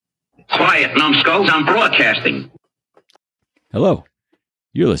Quiet, numbskulls. I'm broadcasting. Hello.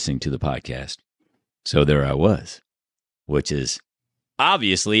 You're listening to the podcast. So there I was, which is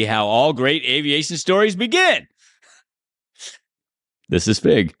obviously how all great aviation stories begin. This is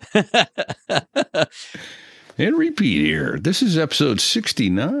Fig. And repeat here. This is episode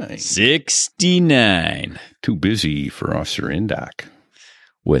 69. 69. Too busy for Officer Indoc.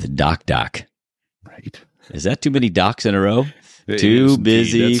 With Doc. Right. Is that too many docs in a row? It Too is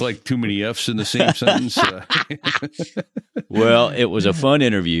busy. indeed. That's like too many F's in the same sentence. Well, it was a fun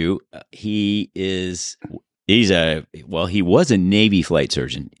interview. He was a Navy flight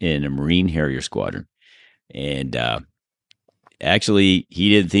surgeon in a Marine Harrier squadron. And actually,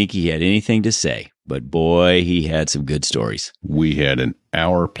 he didn't think he had anything to say. But boy, he had some good stories. We had an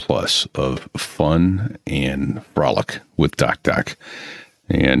hour plus of fun and frolic with Doc.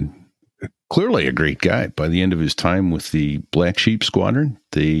 And clearly a great guy. By the end of his time with the Black Sheep Squadron,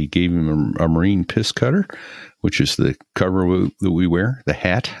 they gave him a Marine piss cutter, which is the cover that we wear, the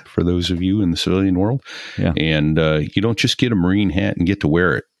hat for those of you in the civilian world. Yeah. And you don't just get a Marine hat and get to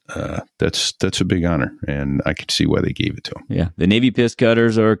wear it. That's a big honor, and I could see why they gave it to him. Yeah, the Navy piss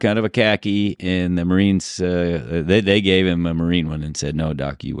cutters are kind of a khaki, and the Marines they gave him a Marine one and said, "No,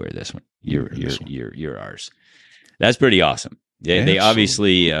 Doc, you wear this one. You're ours." That's pretty awesome. They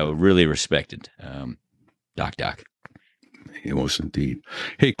obviously really respected Doc. It was indeed.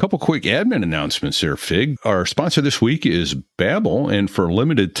 Hey, a couple quick admin announcements there, Fig. Our sponsor this week is Babbel, and for a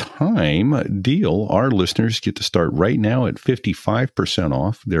limited time deal, our listeners get to start right now at 55%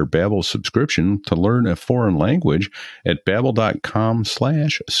 off their Babbel subscription to learn a foreign language at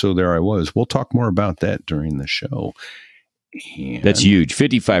babbel.com/so there I was. We'll talk more about that during the show. And that's huge.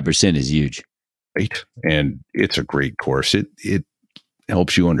 55% is huge. Right. And it's a great course. It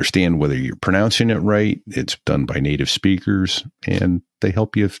helps you understand whether you're pronouncing it right. It's done by native speakers, and they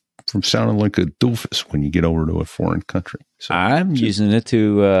help you from sounding like a doofus when you get over to a foreign country. So I'm using it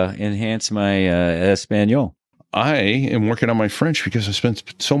to enhance my Espanol. I am working on my French because I spent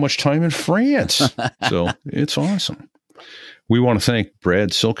so much time in France. So it's awesome. We want to thank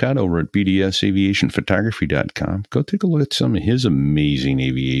Brad Silcott over at bdsaviationphotography.com. Go take a look at some of his amazing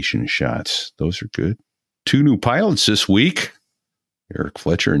aviation shots. Those are good. 2 new pilots this week. Eric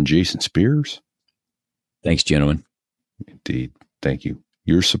Fletcher and Jason Spears. Thanks, gentlemen. Indeed. Thank you.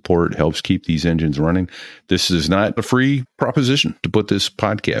 Your support helps keep these engines running. This is not a free proposition to put this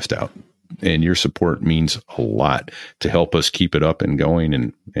podcast out. And your support means a lot to help us keep it up and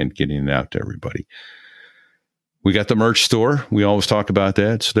going and getting it out to everybody. We got the merch store. We always talk about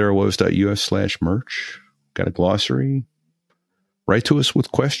that. So therewas.us/merch. Got a glossary. Write to us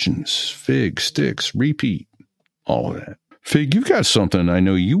with questions, Fig, sticks, repeat, all of that. Fig, you've got something I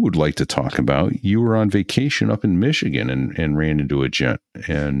know you would like to talk about. You were on vacation up in Michigan and ran into a jet.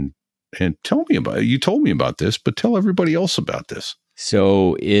 And tell me about it. You told me about this, but tell everybody else about this.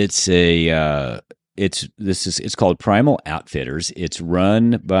 So it's called Primal Outfitters. It's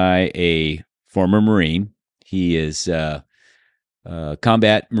run by a former Marine. He is a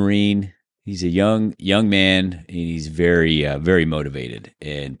combat Marine. He's a young man, and he's very very motivated.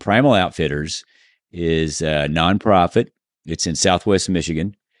 And Primal Outfitters is a nonprofit. It's in Southwest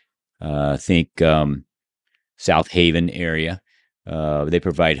Michigan. Think South Haven area. They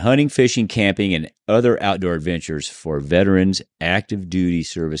provide hunting, fishing, camping, and other outdoor adventures for veterans, active duty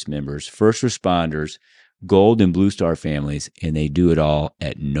service members, first responders, Gold and Blue Star families, and they do it all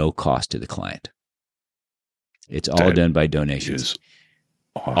at no cost to the client. It's all done by donations.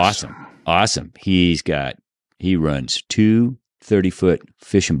 Awesome. He runs 2 30-foot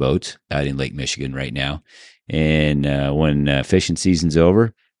fishing boats out in Lake Michigan right now. And when fishing season's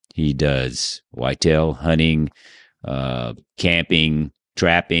over, he does whitetail hunting, camping,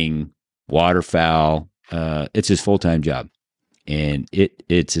 trapping, waterfowl. It's his full-time job. And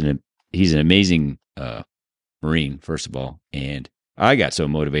he's an amazing Marine, first of all. And I got so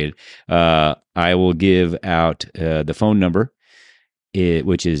motivated. I will give out the phone number,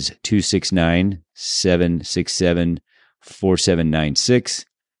 which is 269-767-4796.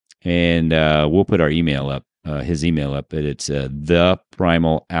 And we'll put our email up, his email up, but it's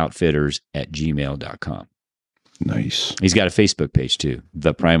theprimaloutfitters@gmail.com. Nice. He's got a Facebook page too,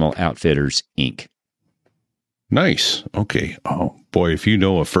 The Primal Outfitters, Inc. Nice. Okay. Oh, boy, if you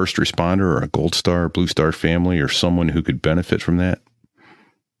know a first responder or a Gold Star, Blue Star family or someone who could benefit from that,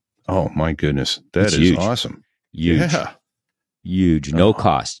 oh, my goodness. That is huge. Awesome. Huge. Yeah. Huge. No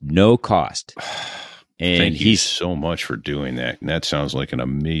cost. No cost. And thank you so much for doing that. And that sounds like an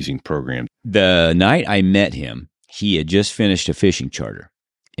amazing program. The night I met him, he had just finished a fishing charter,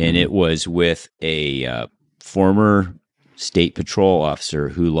 and it was with a former state patrol officer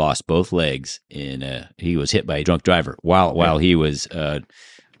who lost both legs he was hit by a drunk driver while he was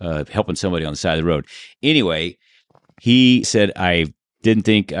helping somebody on the side of the road. Anyway, he said, I didn't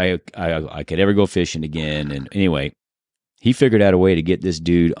think I could ever go fishing again. And anyway, he figured out a way to get this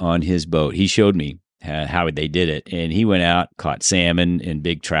dude on his boat. He showed me how they did it. And he went out, caught salmon and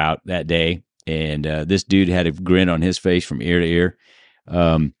big trout that day. And this dude had a grin on his face from ear to ear.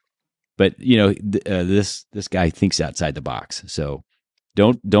 But this guy thinks outside the box. So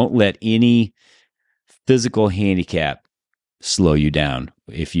don't let any physical handicap slow you down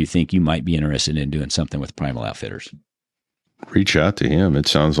if you think you might be interested in doing something with Primal Outfitters. Reach out to him. It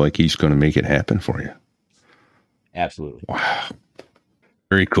sounds like he's going to make it happen for you. Absolutely. Wow.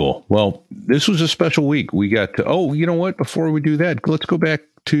 Very cool. Well, this was a special week. We got to, you know what? Before we do that, let's go back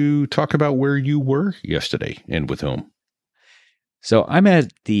to talk about where you were yesterday and with whom. So I'm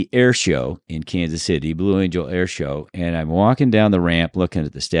at the air show in Kansas City, Blue Angel Air Show, and I'm walking down the ramp looking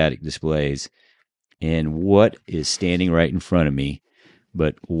at the static displays, and what is standing right in front of me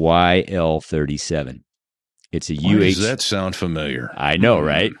but YL37. It's a Why does that sound familiar? I know,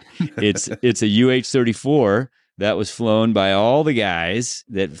 right? It's a UH-34 that was flown by all the guys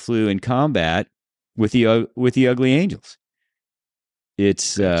that flew in combat with the Ugly Angels.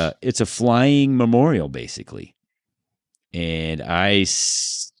 It's a flying memorial, basically, and I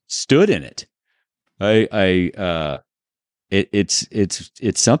stood in it. It's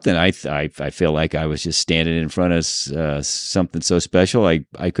something. I feel like I was just standing in front of something so special. I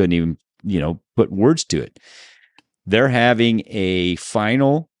couldn't even put words to it. They're having a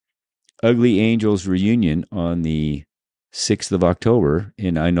final Ugly Angels reunion on the 6th of October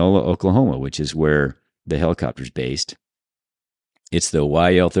in Inola, Oklahoma, which is where the helicopter's based. It's the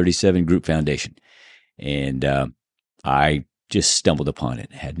YL37 Group Foundation. And I just stumbled upon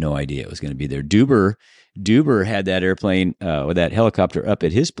it. Had no idea it was going to be there. Duber had that airplane or that helicopter up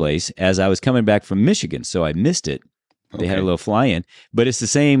at his place as I was coming back from Michigan, so I missed it. They had a little fly-in, but it's the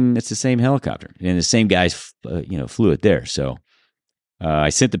same helicopter, and the same guys flew it there. So I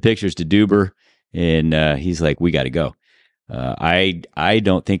sent the pictures to Duber, and he's like, "We got to go." I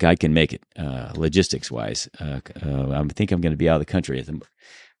don't think I can make it logistics wise. I think I'm going to be out of the country.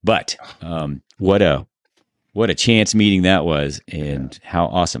 But what a chance meeting that was, and how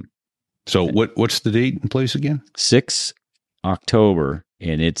awesome. So what's the date and place again? 6 October,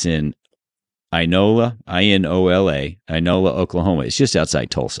 and it's in Inola, Inola, Inola, Oklahoma. It's just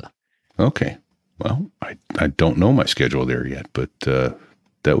outside Tulsa. Okay. Well, I don't know my schedule there yet, but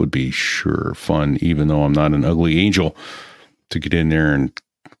that would be sure fun, even though I'm not an Ugly Angel, to get in there and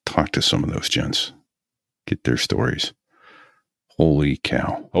talk to some of those gents, get their stories. Holy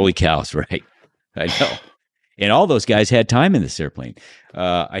cow. Holy cow's right. I know. And all those guys had time in this airplane.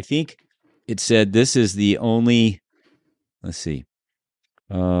 I think it said this is the only, let's see,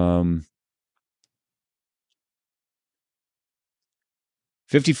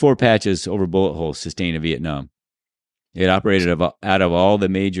 54 patches over bullet holes sustained in Vietnam. It operated out of all the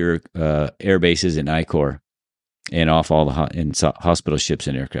major air bases in I Corps and off all the hospital ships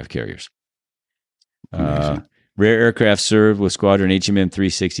and aircraft carriers. Rare aircraft served with Squadron HMM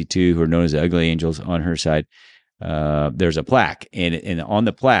 362, who are known as the Ugly Angels, on her side. There's a plaque, and on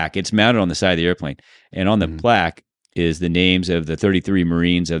the plaque, it's mounted on the side of the airplane, and on the plaque is the names of the 33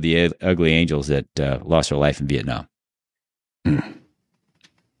 Marines of the Ugly Angels that lost their life in Vietnam.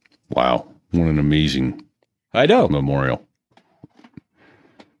 Wow. What an amazing memorial.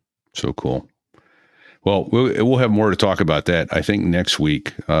 So cool. Well, we'll have more to talk about that. I think next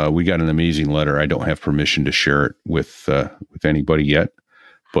week we got an amazing letter. I don't have permission to share it with anybody yet,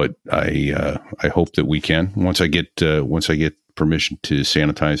 but I hope that we can. Once I get permission to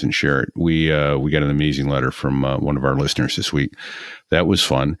sanitize and share it, we got an amazing letter from one of our listeners this week. That was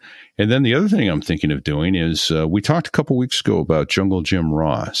fun. And then the other thing I'm thinking of doing is we talked a couple weeks ago about Jungle Jim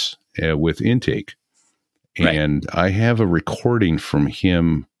Ross with Intake. Right. And I have a recording from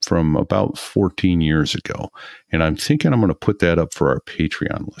him from about 14 years ago. And I'm thinking I'm going to put that up for our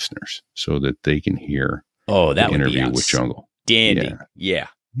Patreon listeners so that they can hear the interview with Jungle. Dandy. Yeah.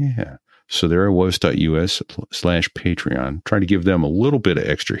 So there I was.us/Patreon, trying to give them a little bit of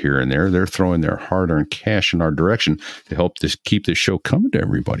extra here and there. They're throwing their hard-earned cash in our direction to help keep this show coming to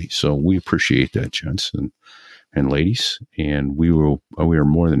everybody. So we appreciate that, gents and ladies. And we are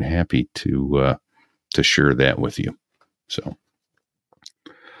more than happy to share that with you. So,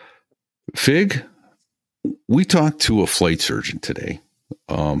 Fig, we talked to a flight surgeon today.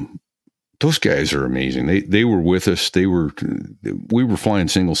 Those guys are amazing. They were with us. We were flying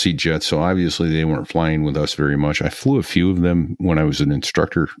single seat jets, so obviously they weren't flying with us very much. I flew a few of them when I was an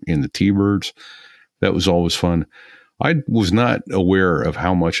instructor in the T-Birds. That was always fun. I was not aware of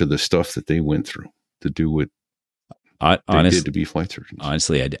how much of the stuff that they went through to do what they did to be flight surgeons.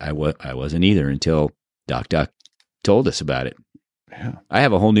 Honestly, I wasn't either until Doc told us about it. Yeah. I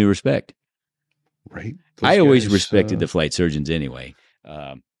have a whole new respect. Right. I always respected the flight surgeons anyway.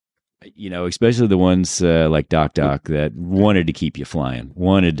 Especially the ones like Doc that wanted to keep you flying,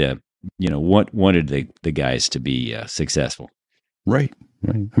 wanted the guys to be successful. Right.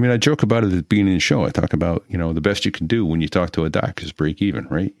 Right. I mean, I joke about it at the beginning of the show. I talk about, the best you can do when you talk to a doc is break even,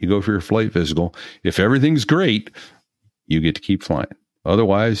 right? You go for your flight physical. If everything's great, you get to keep flying.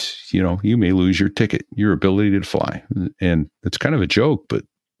 Otherwise, you may lose your ticket, your ability to fly. And it's kind of a joke, but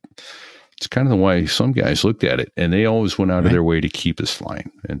it's kind of the way some guys looked at it. And they always went out of their way to keep us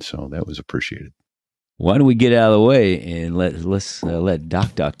flying. And so that was appreciated. Why don't we get out of the way and let's let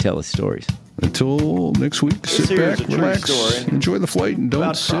Doc tell us stories. Until next week, sit back, relax, enjoy the flight, and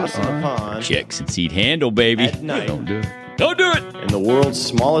don't sit on pond. Checks and seat handle, baby. At night. Don't do it. Don't do it. In the world's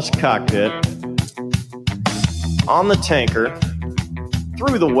smallest cockpit, on the tanker,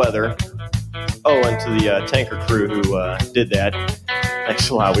 through the weather. Oh, and to the tanker crew who did that, thanks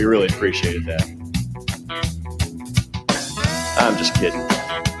a lot. We really appreciated that. I'm just kidding.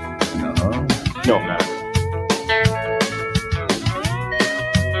 No, I'm not.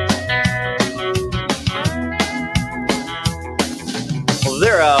 Well,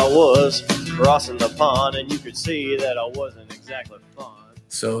 there I was, crossing the pond, and you could see that I wasn't exactly fun.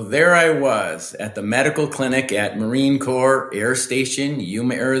 So there I was at the medical clinic at Marine Corps Air Station,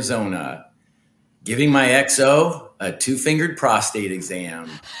 Yuma, Arizona, giving my XO a 2-fingered prostate exam.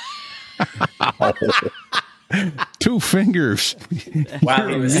 Two fingers. While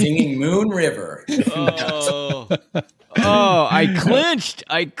he was singing Moon River. I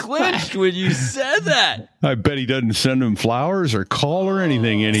clinched when you said that. I bet he doesn't send him flowers or call or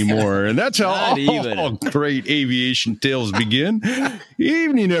anything anymore. And that's how all great aviation tales begin.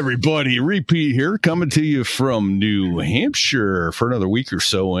 Evening, everybody. Repeat here, coming to you from New Hampshire for another week or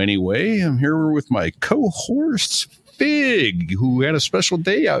so anyway. I'm here with my co-hosts, Fig, who had a special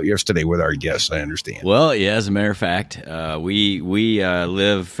day out yesterday with our guests, I understand. Well, yeah, as a matter of fact, we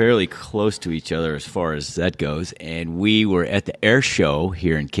live fairly close to each other as far as that goes, and we were at the air show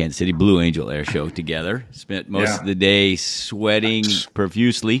here in Kansas City, Blue Angel Air Show together. Spent most of the day sweating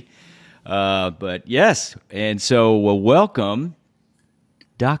profusely, but yes, and so welcome,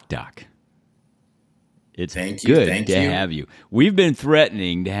 Doc. It's good to have you. We've been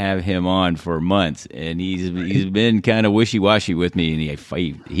threatening to have him on for months, and he's been kind of wishy-washy with me, and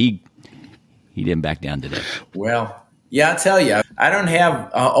he didn't back down today. Well, yeah, I'll tell you, I don't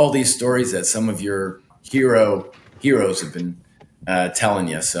have all these stories that some of your heroes have been telling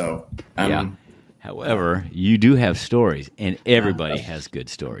you. So, However, you do have stories, and everybody has good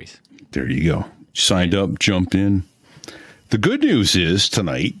stories. There you go. Signed up, jumped in. The good news is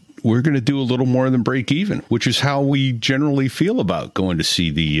tonight, we're going to do a little more than break even, which is how we generally feel about going to see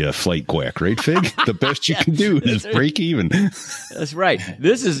the flight quack, right, Fig? The best you can do is break even. That's right.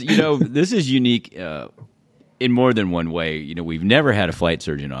 This is unique in more than one way. We've never had a flight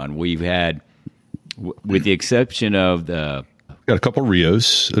surgeon on. We've had, with the exception of got a couple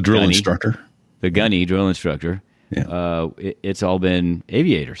Rios, a drill instructor, the gunny drill instructor. Yeah. It's all been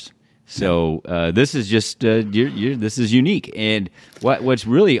aviators. So this is just this is unique, and what's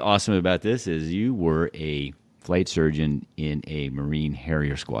really awesome about this is you were a flight surgeon in a Marine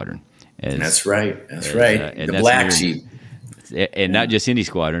Harrier squadron. That's right. The Black Sheep, and not just any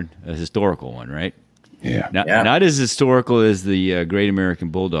squadron, a historical one, right? Yeah. Not as historical as the Great American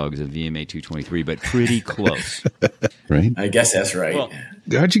Bulldogs of VMA 223, but pretty close. Right. I guess that's right. Well,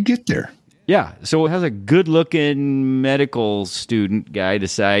 how'd you get there? Yeah, so how's a good-looking medical student guy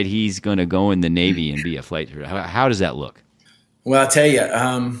decide he's going to go in the Navy and be a flight surgeon? How does that look? Well, I'll tell you,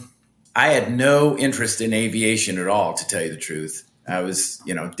 I had no interest in aviation at all, to tell you the truth. I was,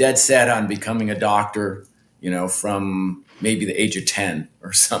 dead set on becoming a doctor, from maybe the age of 10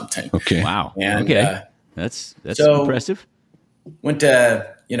 or something. Okay. Wow. And, okay. That's so impressive. Went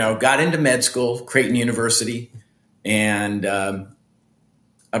to, got into med school, Creighton University, and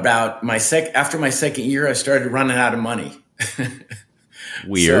after my second year, I started running out of money.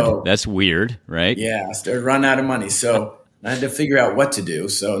 Weird. So, that's weird, right? Yeah, I started running out of money. So I had to figure out what to do.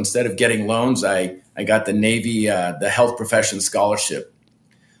 So instead of getting loans, I got the Navy, the Health Profession Scholarship.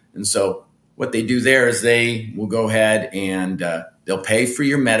 And so what they do there is they will go ahead and they'll pay for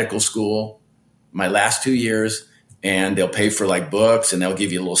your medical school, my last 2 years, and they'll pay for like books, and they'll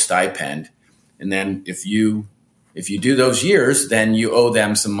give you a little stipend. And then if you do those years, then you owe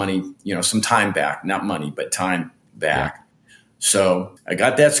them some money, some time back, not money, but time back. Yeah. So I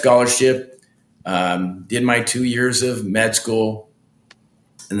got that scholarship, did my 2 years of med school,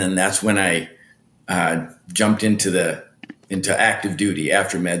 and then that's when I jumped into active duty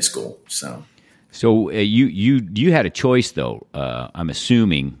after med school. So you had a choice, though. I'm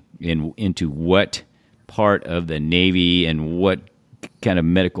assuming into what part of the Navy and what kind of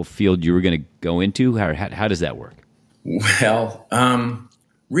medical field you were going to go into. How does that work? Well,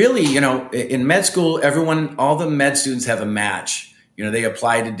 really, in med school, all the med students have a match. They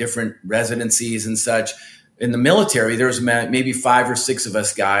apply to different residencies and such. In the military, there's maybe 5 or 6 of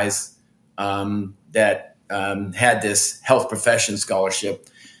us guys that had this health profession scholarship.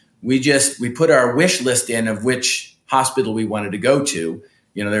 We put our wish list in of which hospital we wanted to go to.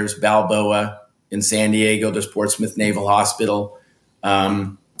 There's Balboa in San Diego, there's Portsmouth Naval Hospital,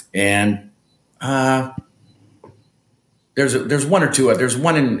 and there's one or two. There's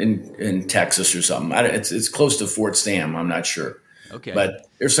one in Texas or something. It's close to Fort Sam. I'm not sure. Okay, but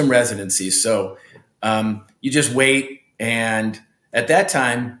there's some residencies. So you just wait. And at that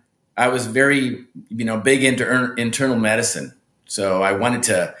time, I was very big into internal medicine. So I wanted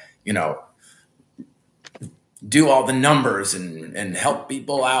to do all the numbers and help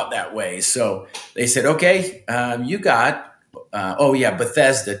people out that way. So they said, okay, you got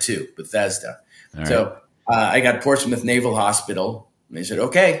Bethesda too. Bethesda. Right. So I got Portsmouth Naval Hospital. And they said,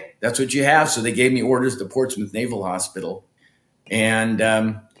 okay, that's what you have. So they gave me orders to Portsmouth Naval Hospital. And,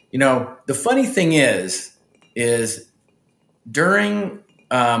 the funny thing is during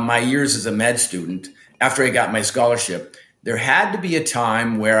my years as a med student, after I got my scholarship, there had to be a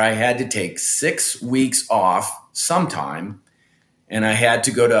time where I had to take 6 weeks off sometime, and I had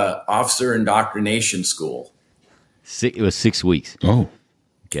to go to officer indoctrination school. It was 6 weeks. Oh,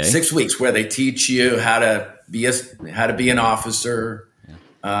 okay. 6 weeks where they teach you how to be an officer.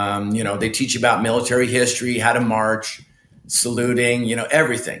 Yeah. They teach you about military history, how to march, saluting,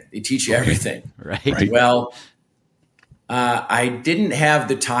 everything. They teach you everything. Right. Well, I didn't have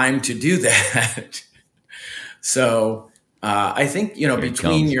the time to do that. So I think,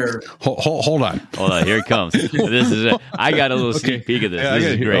 between your... Hold on. Here it comes. This is I got a little sneak peek of this.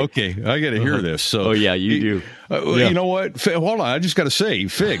 This is great. Okay, I got to hear this. So, oh, yeah, you do. Yeah. You know what? Hold on. I just got to say,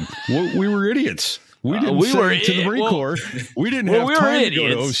 Fig, we were idiots. We didn't to the Marine Corps. We didn't have time to go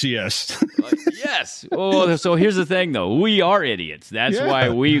to OCS. Yes. Well, so here's the thing, though. We are idiots. That's why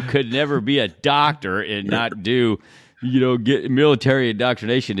we could never be a doctor and not do, get military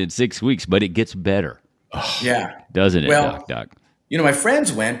indoctrination in 6 weeks. But it gets better. Yeah. Doesn't it, well, Doc? My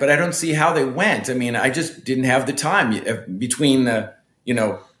friends went, but I don't see how they went. I mean, I just didn't have the time between the,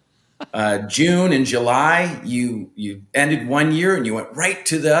 June and July. You ended 1 year and you went right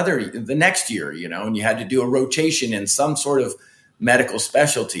to the next year, and you had to do a rotation in some sort of medical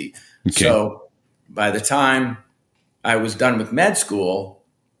specialty. Okay. So by the time I was done with med school,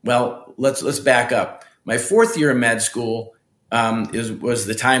 well, let's back up. My 4th year of med school was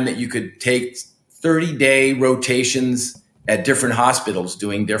the time that you could take 30-day rotations at different hospitals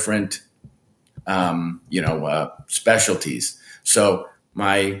doing different, specialties. So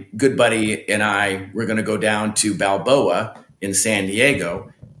my good buddy and I were going to go down to Balboa in San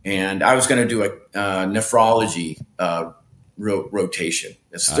Diego, and I was going to do a nephrology rotation.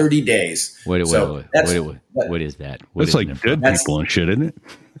 It's 30 days. What is that? It's like dead people and shit, isn't it?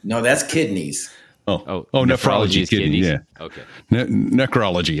 No, that's kidneys. Oh, nephrology is kidneys. Yeah. Okay.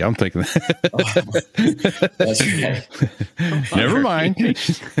 Necrology. I'm thinking that. That's right. Never mind.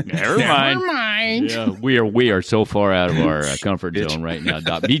 Never mind. Yeah, we are so far out of our comfort zone right now,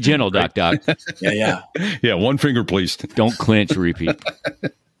 Doc. Be gentle, Doc. Yeah. Yeah, one finger, please. Don't clench, repeat.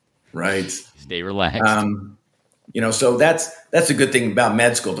 Right. Stay relaxed. So that's a good thing about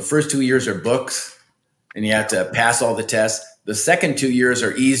med school. The first 2 years are books, and you have to pass all the tests. The second 2 years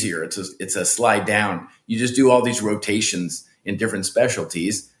are easier. It's a slide down. You just do all these rotations in different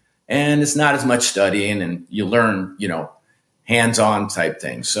specialties, and it's not as much studying, and you learn, hands-on type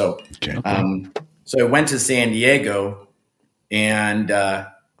things. So, so I went to San Diego, and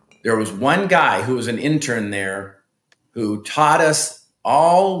there was one guy who was an intern there who taught us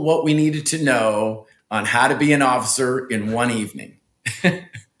all what we needed to know on how to be an officer in one evening.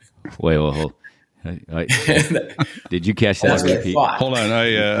 Wait, hold. Did you catch that repeat? Hold on,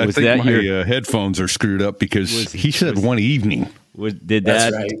 I think my headphones are screwed up because he said one evening. Did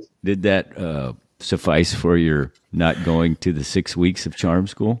that suffice for your not going to the 6 weeks of charm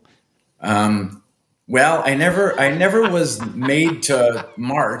school? Well, I never was made to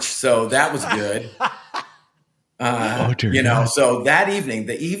march, so that was good. So that evening,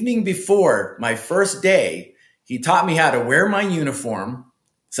 the evening before my first day, he taught me how to wear my uniform.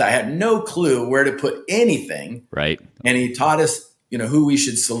 So I had no clue where to put anything. Right. And he taught us, who we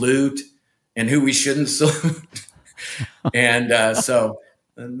should salute and who we shouldn't salute. And so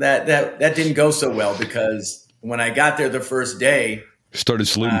that didn't go so well, because when I got there the first day, started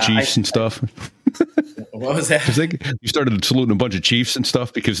saluting chiefs and stuff. What was that? You started saluting a bunch of chiefs and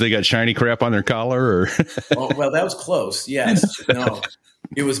stuff because they got shiny crap on their collar, or? Well, that was close. Yes. No.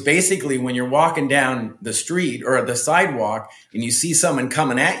 It was basically when you're walking down the street or the sidewalk and you see someone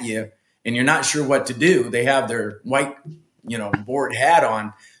coming at you and you're not sure what to do. They have their white, board hat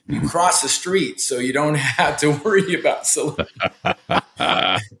on. You cross the street so you don't have to worry about salute.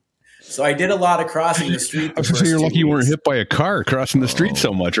 So I did a lot of crossing the street. So you're lucky you weren't hit by a car crossing the street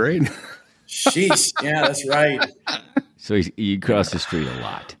so much, right? Sheesh. Yeah, that's right. So you crossed the street a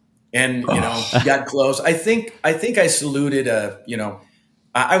lot. And, got close. I think I saluted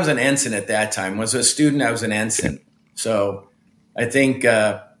I was an ensign at that time. Was a student, I was an ensign. So I think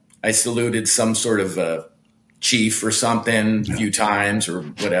I saluted some sort of chief or something a few times or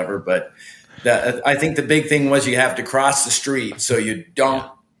whatever. But I think the big thing was you have to cross the street so you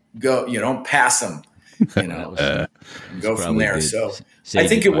don't don't pass them, go from there. So I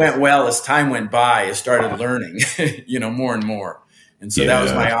think it went well as time went by. I started learning, more and more. And so that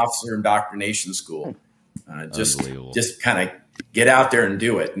was my officer indoctrination school. Just kind of get out there and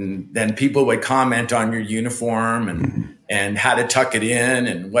do it. And then people would comment on your uniform and how to tuck it in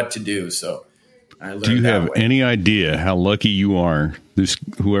and what to do. So I learned. Do you have any idea how lucky you are?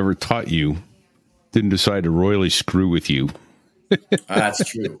 Whoever taught you didn't decide to royally screw with you. That's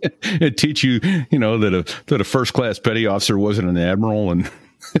true. It teach you, that a first class petty officer wasn't an admiral, and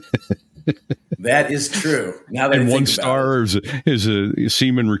that is true. Now that and one star is a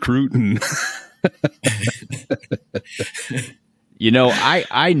seaman recruit, and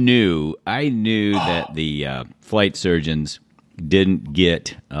I knew that the flight surgeons didn't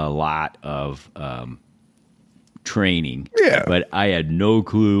get a lot of training. Yeah, but I had no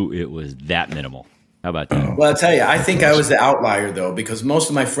clue it was that minimal. How about that? Well, I'll tell you, I think I was the outlier, though, because most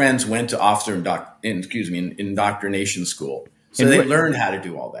of my friends went to officer indoctrination school. So they learned how to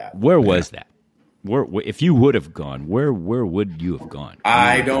do all that. Where was that? Where, if you would have gone, where would you have gone?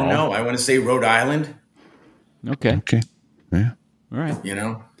 I don't know. I want to say Rhode Island. Okay. Yeah. All right.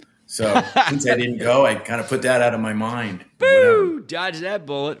 So since I didn't go, I kind of put that out of my mind. Boo! Dodge that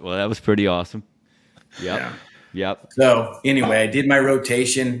bullet. Well, that was pretty awesome. Yep. Yeah. Yep. So anyway, I did my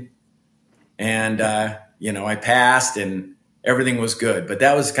rotation. And, I passed and everything was good. But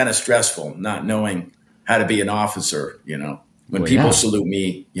that was kind of stressful, not knowing how to be an officer, when people salute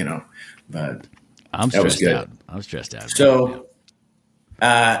me, but I'm stressed out. I'm stressed out. So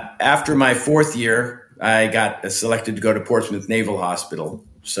after my fourth year, I got selected to go to Portsmouth Naval Hospital.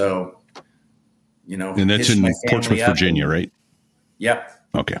 So, and that's in Portsmouth, Virginia, right? Yep.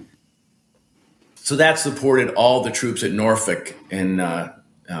 Okay. So that supported all the troops at Norfolk and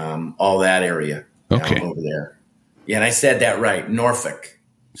all that area over there. Yeah, and I said that right, Norfolk.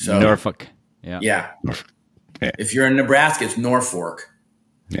 So Norfolk. Yeah. Norfolk. Yeah. If you're in Nebraska, it's Norfolk.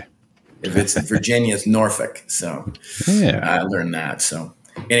 Yeah. If it's in Virginia, it's Norfolk. So I learned that. So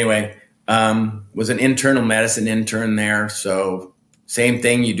anyway, was an internal medicine intern there. So same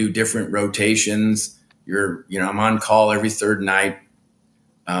thing, you do different rotations. I'm on call every third night.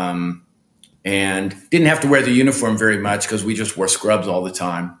 And didn't have to wear the uniform very much because we just wore scrubs all the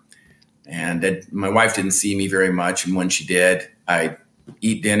time. And my wife didn't see me very much. And when she did, I'd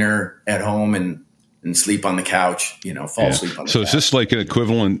eat dinner at home and sleep on the couch, fall asleep on the couch. So is this like an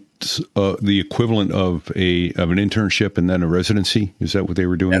equivalent, the equivalent of an internship and then a residency? Is that what they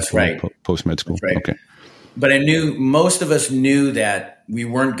were doing? That's right. Post-med school? That's right. Okay. But most of us knew that we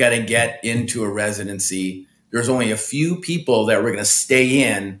weren't going to get into a residency. There's only a few people that were going to stay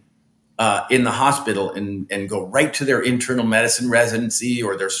in the hospital and go right to their internal medicine residency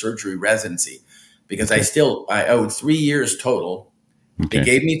or their surgery residency, because I owed 3 years total. Okay. They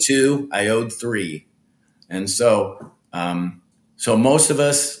gave me 2, I owed 3. And so most of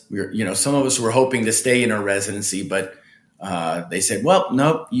us, some of us were hoping to stay in our residency, but they said, well,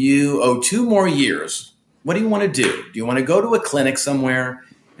 no, you owe 2 more years. What do you want to do? Do you want to go to a clinic somewhere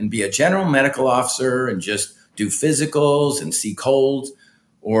and be a general medical officer and just do physicals and see colds?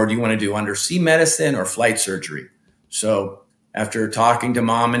 Or do you want to do undersea medicine or flight surgery? So after talking to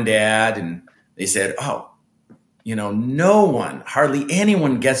mom and dad, and they said, hardly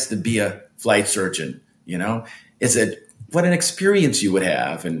anyone gets to be a flight surgeon. What an experience you would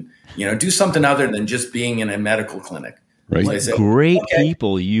have, and, do something other than just being in a medical clinic. Right. So said, great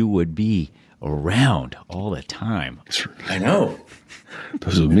people you would be around all the time. I know.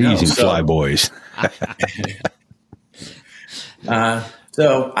 Those amazing fly boys.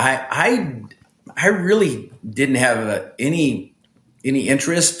 So I really didn't have any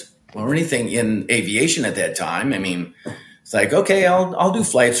interest or anything in aviation at that time. I mean, it's like, okay, I'll do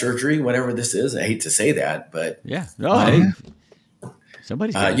flight surgery, whatever this is. I hate to say that, but yeah, no, hey,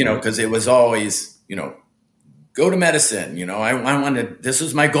 somebody's because it was always, go to medicine. I wanted, this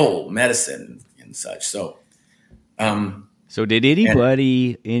was my goal, medicine and such. So, so did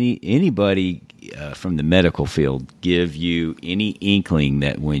anybody from the medical field give you any inkling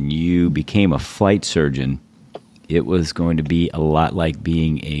that when you became a flight surgeon, it was going to be a lot like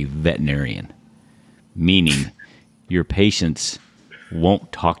being a veterinarian, meaning your patients won't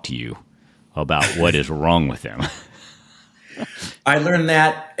talk to you about what is wrong with them? I learned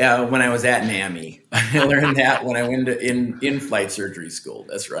that when I was at NAMI. I learned that when I went in flight surgery school.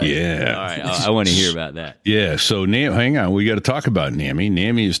 That's right. Yeah. All right. I want to hear about that. Yeah. So hang on. We got to talk about NAMI.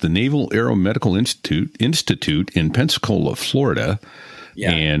 NAMI is the Naval Aeromedical Institute in Pensacola, Florida.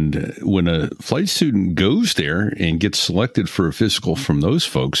 Yeah. And when a flight student goes there and gets selected for a physical from those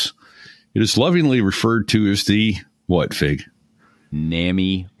folks, it is lovingly referred to as the what, Fig?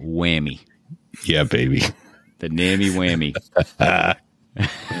 NAMI whammy. Yeah, baby. The NAMI whammy.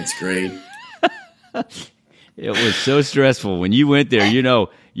 That's great. It was so stressful when you went there. It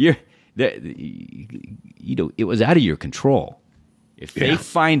was out of your control. If they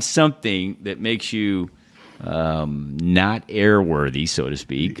find something that makes you not airworthy, so to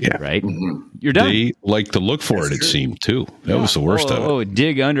speak, right? Mm-hmm. You're done. They like to look for it seemed, too. That was the worst of it. Oh,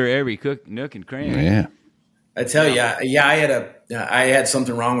 dig under every nook and cranny. Yeah. I tell you, I had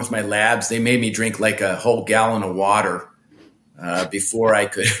something wrong with my labs. They made me drink like a whole gallon of water before I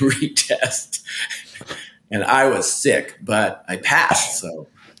could retest. And I was sick, but I passed. So,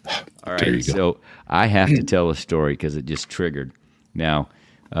 all right. So I have to tell a story because it just triggered. Now,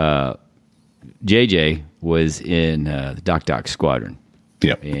 JJ was in the Doc Squadron.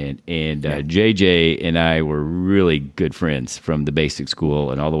 Yep. And JJ and I were really good friends from the basic school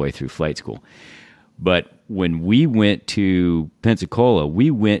and all the way through flight school. But when we went to Pensacola,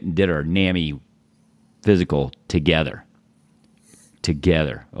 we went and did our NAMI physical together.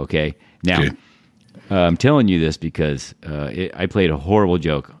 Okay? Now, I'm telling you this because I played a horrible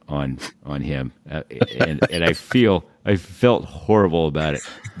joke on him, and I felt horrible about it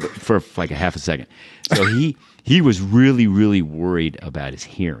for like a half a second. So he was really, really worried about his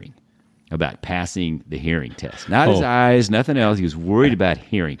hearing, about passing the hearing test. Not his eyes, nothing else. He was worried about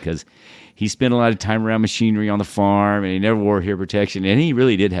hearing because he spent a lot of time around machinery on the farm, and he never wore hearing protection, and he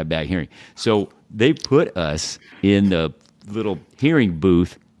really did have bad hearing. So they put us in the little hearing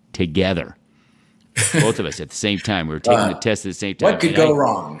booth together, both of us at the same time. We were taking the test at the same time. What could go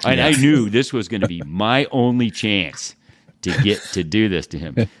wrong? And I knew this was going to be my only chance to get to do this to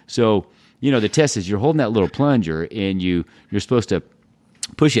him. So, the test is you're holding that little plunger, and you're supposed to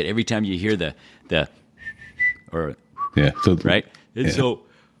push it every time you hear the right? And so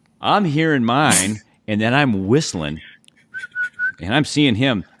I'm hearing mine, and then I'm whistling, and I'm seeing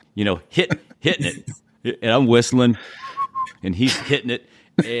him, hitting it, and I'm whistling, and he's hitting it,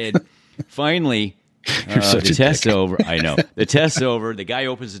 and finally, the test's over. I know the test's over. The guy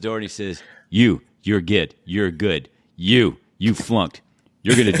opens the door and he says, "You're good. You're good. You flunked.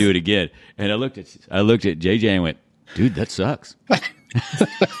 You're going to do it again." And I looked at JJ and went, "Dude, that sucks."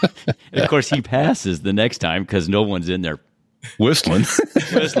 And of course, he passes the next time because no one's in there. Whistling.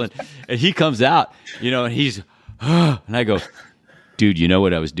 And he comes out, and he's, and I go, "Dude, you know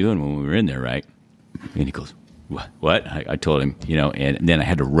what I was doing when we were in there, right?" And he goes, "What?" I told him, and then I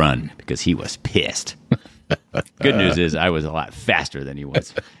had to run because he was pissed. Good news is I was a lot faster than he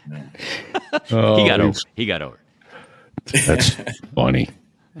was. He got over. That's funny.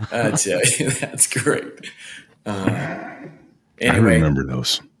 I tell you, that's great. I Anyway. remember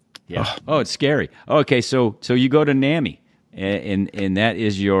those. Yeah. Oh, it's scary. Okay, so you go to NAMI. And that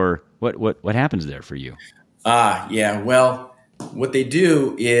is your what happens there for you? Yeah. Well, what they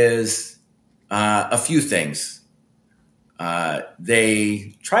do is a few things.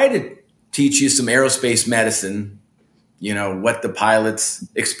 They try to teach you some aerospace medicine, what the pilots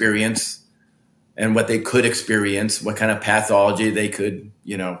experience and what they could experience, what kind of pathology they could,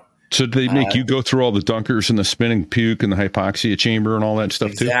 So do they make you go through all the dunkers and the spinning puke and the hypoxia chamber and all that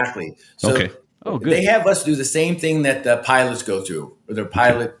stuff too? Exactly. So okay. Oh, good. They have us do the same thing that the pilots go through, or their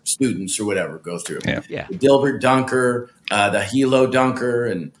pilot students or whatever go through. Yeah. The Dilbert Dunker, the Hilo Dunker,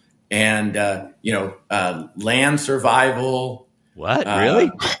 and land survival. What?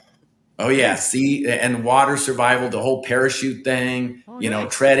 Really? Oh yeah, sea and water survival, the whole parachute thing.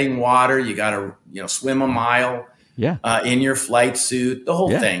 Nice. Treading water. You got to swim a mile. Yeah. In your flight suit, the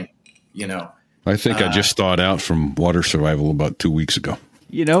whole thing. I think I just thawed out from water survival about 2 weeks ago.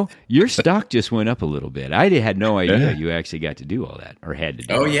 Your stock just went up a little bit. I had no idea you actually got to do all that or had to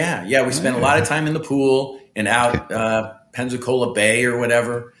do. Oh yeah, yeah. We spent a lot of time in the pool and out Pensacola Bay or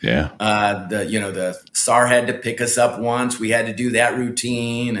whatever. Yeah. The SAR had to pick us up once. We had to do that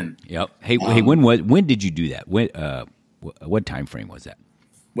routine. And yep. Hey, when did you do that? What time frame was that?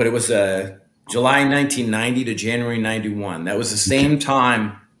 But it was July 1990 to January 91. That was the same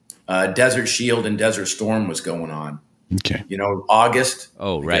time Desert Shield and Desert Storm was going on. Okay. August.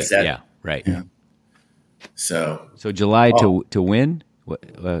 Oh, right. Yeah. Right. Yeah. So July to when?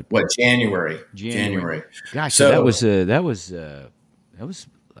 What January? January. Gosh, so that was a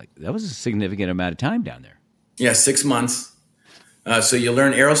significant amount of time down there. Yeah, 6 months. So you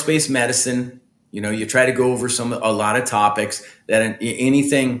learn aerospace medicine. You try to go over a lot of topics that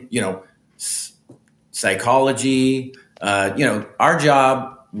anything. Psychology. Our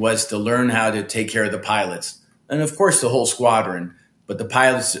job was to learn how to take care of the pilots, and of course the whole squadron. But the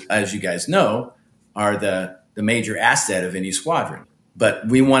pilots, as you guys know, are the major asset of any squadron. But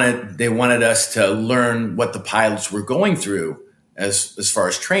they wanted us to learn what the pilots were going through as far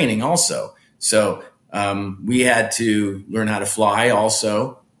as training also. So we had to learn how to fly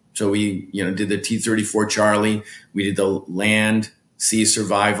also. So we, did the T-34 Charlie. We did the land, sea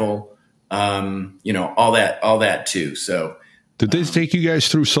survival, all that too. So did they take you guys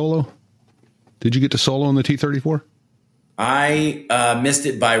through solo? Did you get to solo on the T-34? I missed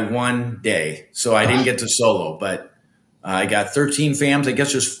it by 1 day. So I didn't get to solo, but I got 13 FAMs. I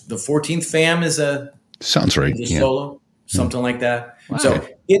guess there's the 14th FAM is sounds right. Solo, something like that. Wow. So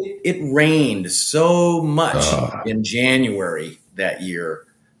it rained so much in January that year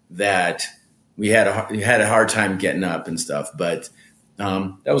that we had a hard time getting up and stuff. But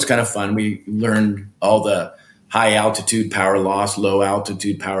that was kind of fun. We learned all the high altitude power loss, low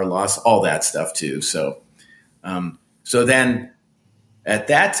altitude power loss, all that stuff too. So then at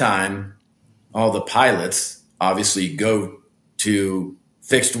that time, all the pilots obviously go to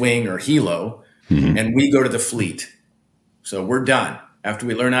fixed wing or helo, and we go to the fleet. So we're done. After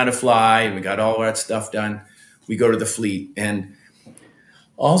we learn how to fly and we got all that stuff done, we go to the fleet. And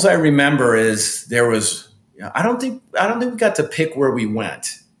all I remember is there was, I don't think we got to pick where we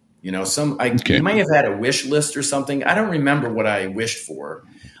went. We might have had a wish list or something. I don't remember what I wished for.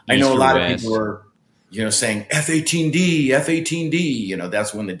 I know a lot of people were, saying F-18D, F-18D.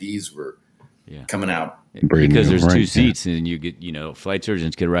 That's when the Ds were coming out. Because there's two seats, and you get, flight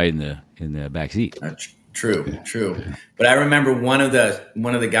surgeons get right in the back seat. True. But I remember one of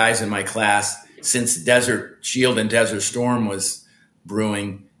the guys in my class, since Desert Shield and Desert Storm was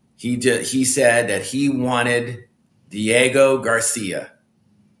brewing, he said that he wanted Diego Garcia.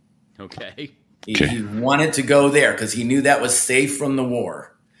 Okay. He wanted to go there because he knew that was safe from the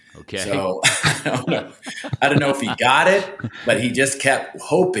war. Okay. So I don't know if he got it, but he just kept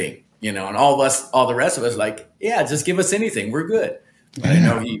hoping. And all the rest of us, like, yeah, just give us anything. We're good. But I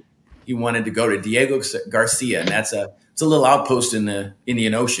know he wanted to go to Diego Garcia, and it's a little outpost in the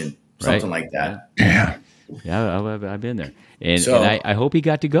Indian Ocean, something like that. Yeah. Yeah, I've been there. And I hope he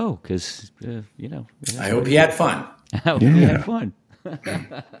got to go because, I hope he had fun. I hope he had fun.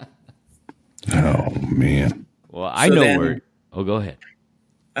 Oh, man. Well, I know where. Oh, go ahead.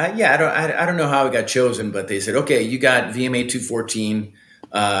 I don't know how it got chosen, but they said, okay, you got VMA 214.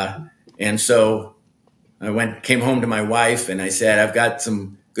 And so I came home to my wife and I said, I've got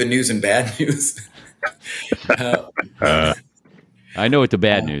some good news and bad news. I know what the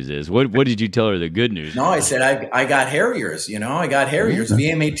bad news is. What did you tell her the good news? No, I said, I got Harriers, I got Harriers,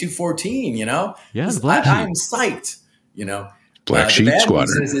 VMA 214, Yeah, the Black Sheep. I'm psyched, Black Sheep the bad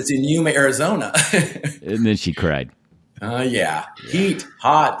Squadron. News is it's in Yuma, Arizona. And then she cried. Yeah. Heat,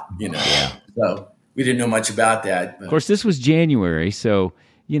 hot, So we didn't know much about that. But. Of course, this was January, so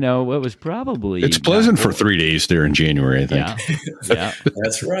it was probably it's pleasant for 3 days there in January, I think. Yeah.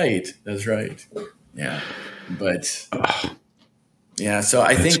 That's right. Yeah, but so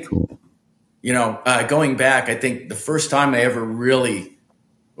I think cool. going back, I think the first time I ever really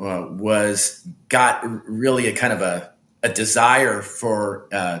got really a kind of a desire for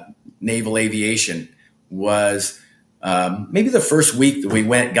naval aviation was maybe the first week that we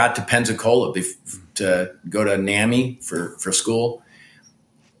got to Pensacola to go to NAMI for school.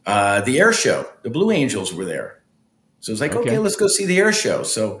 The air show, the Blue Angels were there. So it was like, okay, let's go see the air show.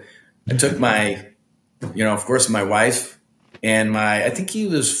 So I took my, of course, my wife and I think he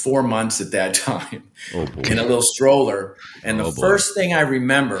was 4 months at that time in a little stroller. And the first thing I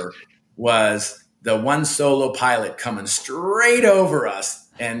remember was the one solo pilot coming straight over us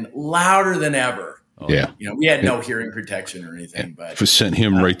and louder than ever. Yeah. We had no hearing protection or anything, but sent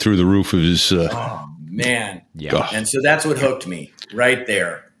him right through the roof of his man. Yeah. And so that's what hooked me right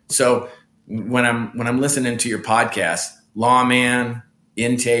there. So when I'm listening to your podcast, Lawman,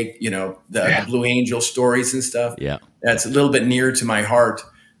 Intake, the Blue Angel stories and stuff. Yeah. That's a little bit near to my heart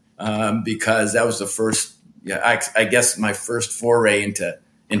because that was the first, I guess my first foray into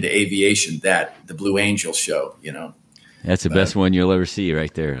aviation, the Blue Angel show, That's the best one you'll ever see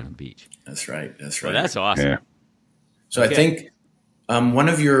right there on the beach. That's right. Well, that's awesome. Yeah. So I think one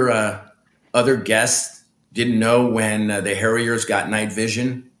of your other guests didn't know when the Harriers got night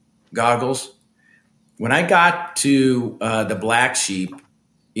vision goggles. When I got to the Black Sheep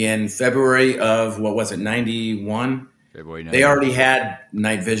in February of, 91? February 91. They already had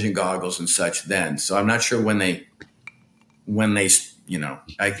night vision goggles and such then. So I'm not sure when they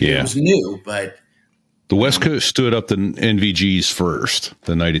it was new, but The West Coast stood up the NVGs first.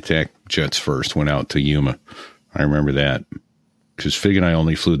 The night attack jets first went out to Yuma. I remember that because Fig and I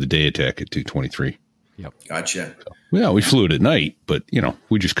only flew the day attack at 223. Yep. gotcha. Well, we flew it at night, but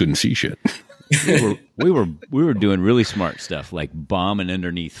we just couldn't see shit. We were doing really smart stuff like bombing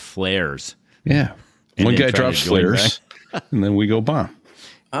underneath flares. Yeah. And One then guy trying drops to join flares, and then we go bomb.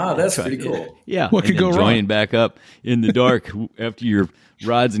 Oh, that's pretty cool. Yeah. What could and go then wrong? Joining back up in the dark after your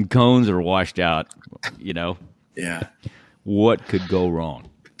rods and cones are washed out. Yeah, What could go wrong?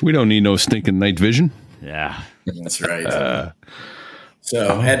 We don't need no stinking night vision. Yeah. that's right.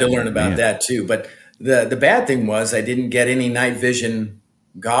 So I had to learn about that too. But the bad thing was I didn't get any night vision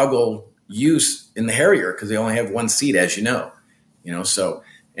goggle use in the Harrier because they only have one seat, as you know. So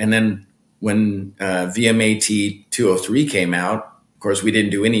and then when VMAT 203 came out, of course, we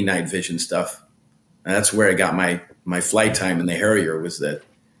didn't do any night vision stuff. And that's where I got my flight time in the Harrier was that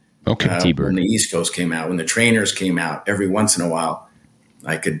Okay. T-bird. when the East Coast came out, when the trainers came out, every once in a while,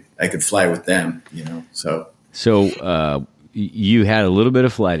 I could fly with them. So you had a little bit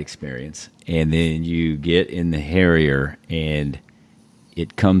of flight experience, and then you get in the Harrier, and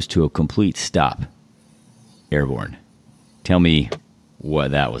it comes to a complete stop airborne. Tell me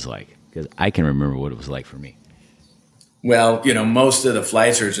what that was like, because I can remember what it was like for me. Well, most of the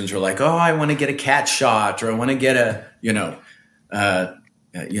flight surgeons are like, "Oh, I want to get a cat shot, or I want to get a,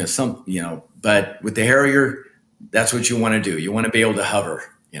 But with the Harrier, that's what you want to do. You want to be able to hover.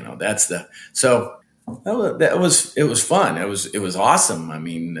 So it was fun. It was awesome. I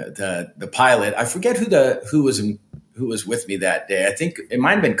mean, the pilot, I forget who was with me that day. I think it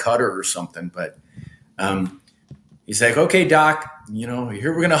might have been Cutter or something, but he's like, "Okay, Doc,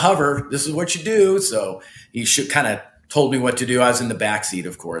 here we're going to hover. This is what you do." So he kind of told me what to do. I was in the back seat,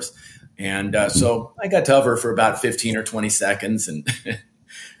 of course. And so I got to hover for about 15 or 20 seconds and,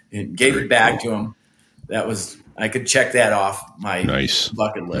 and gave it back to him. I could check that off my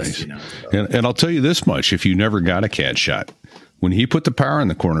bucket list. And I'll tell you this much. If you never got a cat shot, when he put the power in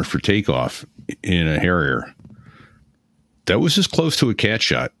the corner for takeoff in a Harrier, that was as close to a cat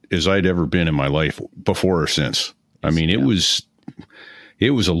shot as I'd ever been in my life before or since. I mean, it was a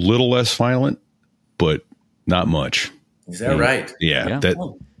little less violent, but not much. Is that right? Yeah.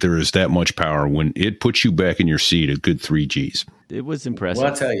 There is that much power when it puts you back in your seat a good 3 Gs. It was impressive.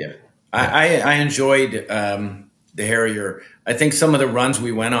 Well, I'll tell you, I enjoyed the Harrier. I think some of the runs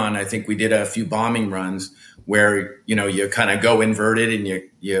we went on, I think we did a few bombing runs where, you kind of go inverted and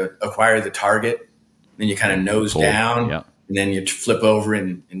you acquire the target, then you kind of nose down, and then you flip over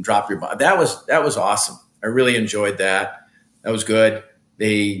and drop your bomb. That was awesome. I really enjoyed that. That was good.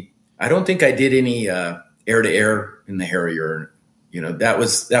 I don't think I did any air-to-air in the Harrier. That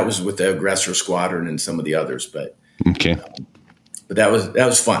was with the Aggressor Squadron and some of the others, but okay. But that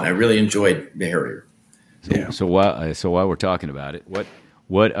was fun. I really enjoyed the Harrier. So while we're talking about it,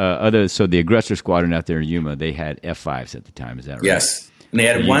 so the Aggressor Squadron out there in Yuma, they had F5s at the time. Is that right? Yes, and they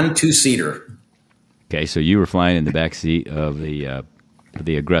had one 2-seater. Okay, so you were flying in the back seat of the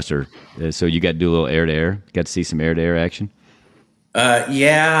Aggressor. So you got to do a little air-to-air. Got to see some air-to-air action.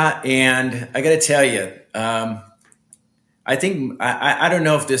 Yeah, and I got to tell you, I think I don't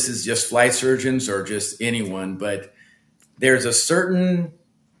know if this is just flight surgeons or just anyone, but there's a certain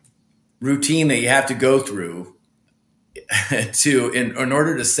routine that you have to go through in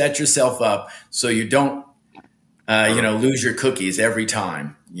order to set yourself up so you don't lose your cookies every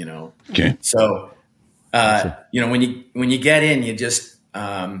time. Okay. So when you get in, you just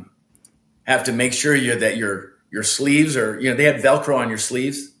have to make sure that your sleeves are they have Velcro on your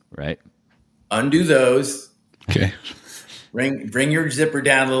sleeves. Right. Undo those. Okay. Bring your zipper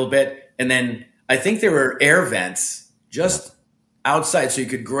down a little bit, and then I think there were air vents just outside, so you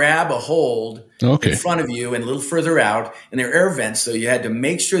could grab a hold in front of you and a little further out, and there are air vents, so you had to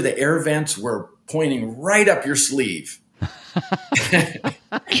make sure the air vents were pointing right up your sleeve.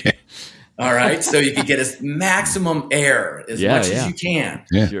 Okay. All right. So you can get as maximum air as much as you can.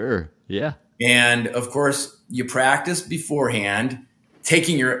 Yeah. Sure. Yeah. And of course, you practice beforehand,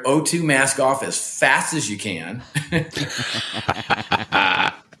 taking your O2 mask off as fast as you can.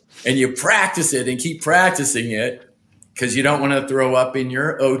 And you practice it and keep practicing it because you don't want to throw up in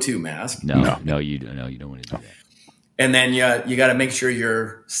your O2 mask. No, you don't want to do that. And then you got to make sure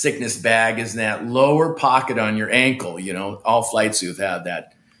your sickness bag is in that lower pocket on your ankle. All flight suits have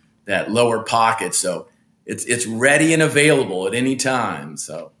that lower pocket. So it's ready and available at any time.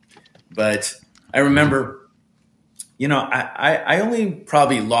 So, but I remember, I only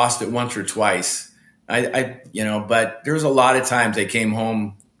probably lost it once or twice. But there was a lot of times I came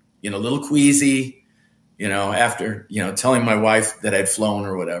home, a little queasy, after, telling my wife that I'd flown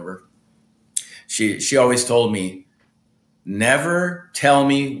or whatever. She always told me, never tell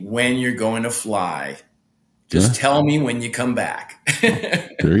me when you're going to fly. Just tell me when you come back.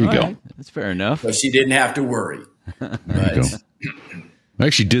 There you go. Right. That's fair enough. So she didn't have to worry. But, I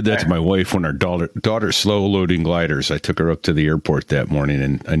actually did that to my wife when our daughter slow loading gliders. I took her up to the airport that morning,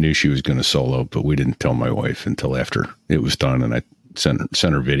 and I knew she was going to solo, but we didn't tell my wife until after it was done, and I sent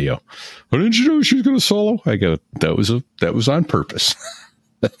her video. Oh, didn't you know she was going to solo? I go, that was on purpose.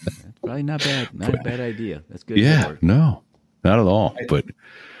 That's probably not bad. Not a bad idea. That's good. Yeah, no, not at all. But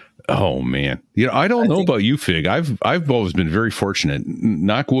oh man, I don't know about you, Fig. I've always been very fortunate.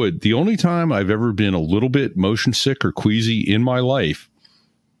 Knock wood. The only time I've ever been a little bit motion sick or queasy in my life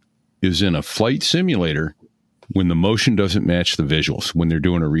is in a flight simulator when the motion doesn't match the visuals, when they're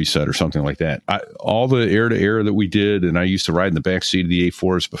doing a reset or something like that. All the air-to-air that we did, and I used to ride in the back seat of the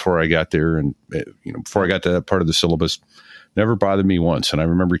A4s before I got there, and before I got to that part of the syllabus, never bothered me once. And I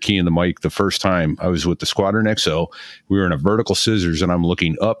remember keying the mic the first time I was with the Squadron XO. We were in a vertical scissors, and I'm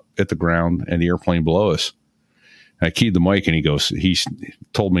looking up at the ground and the airplane below us. I keyed the mic, and he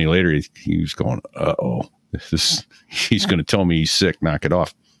told me later, he was going, uh-oh, he's going to tell me he's sick, knock it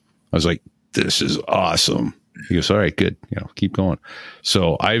off. I was like, this is awesome. He goes, all right, good. Keep going.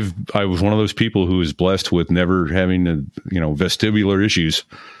 So I was one of those people who was blessed with never having vestibular issues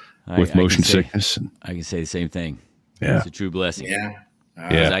with motion sickness. I can say the same thing. Yeah. It's a true blessing.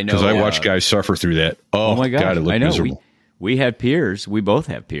 Yeah. Because I watch guys suffer through that. Oh my God, it looked miserable. We had peers. We both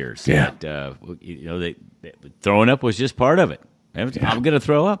have peers. Yeah. They throwing up was just part of it. I'm going to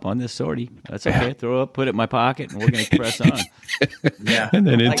throw up on this sortie. That's okay. Yeah. Throw up, put it in my pocket, and we're going to press on. Yeah. And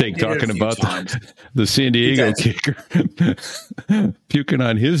then Intake talking about the San Diego kicker puking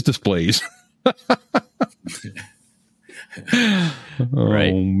on his displays. Right.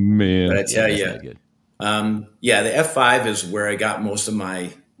 Oh, man. But I tell you, the F5 is where I got most of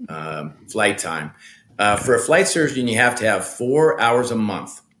my flight time. For a flight surgeon, you have to have 4 hours a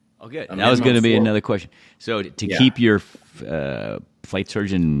month. Okay, that was going to be another question. So to keep your flight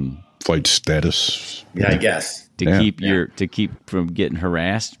surgeon flight status, I guess to keep from getting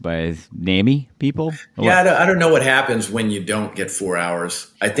harassed by NAMI people. Yeah, I don't know what happens when you don't get 4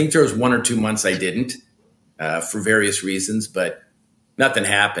 hours. I think there was 1 or 2 months I didn't for various reasons, but nothing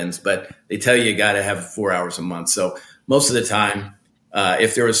happens. But they tell you got to have 4 hours a month. So most of the time,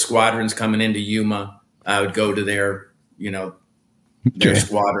 if there was squadrons coming into Yuma, I would go to their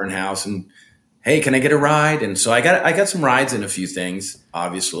squadron house and, hey, can I get a ride? And so I got some rides in a few things,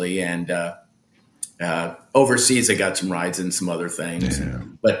 obviously, and overseas I got some rides in some other things. Yeah.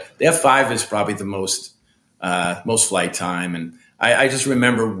 But the F5 is probably the most flight time, and I just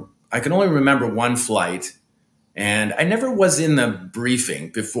remember I can only remember one flight, and I never was in the briefing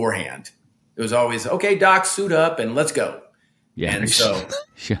beforehand. It was always, okay, Doc, suit up and let's go. Yeah, and so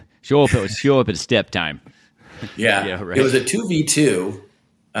show up at step time. Yeah, right. It was a 2v2,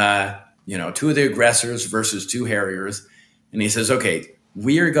 two of the aggressors versus 2 Harriers. And he says, okay,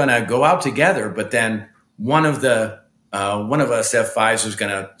 we are going to go out together, but then one of us F5s is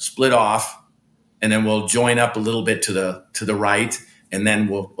going to split off, and then we'll join up a little bit to the right, and then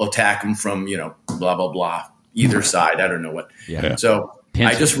we'll attack them from, blah, blah, blah, either side. I don't know what. Yeah. So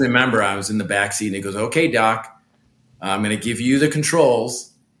I just remember I was in the back seat, and he goes, okay, Doc, I'm going to give you the controls.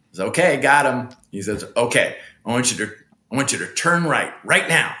 I said, okay, got him. He says, okay, I want you to turn right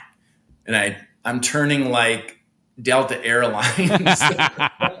now. And I'm turning like Delta Airlines.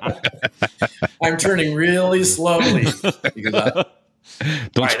 I'm turning really slowly. Because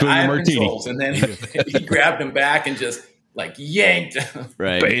don't spill your martini. Controls. And then he grabbed him back and just like yanked.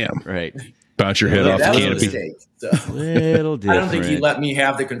 Right. Bam. Right. Bounce your head off the canopy. Little different. I don't think he let me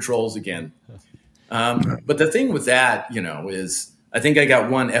have the controls again. But the thing with that, is I think I got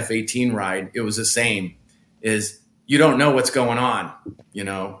one F-18 ride. It was the same. Is you don't know what's going on,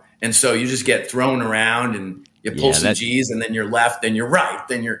 and so you just get thrown around, and You pull some G's, and then you're left, then you're right,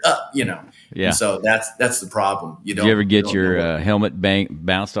 then you're up. Yeah. And so that's the problem. Did you ever get your helmet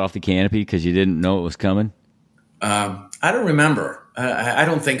bounced off the canopy because you didn't know it was coming? I don't remember. I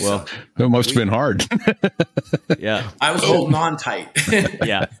don't think so. It must have been hard. Yeah, I was holding on tight.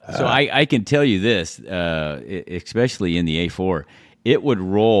 Yeah. So I can tell you this, especially in the A4, it would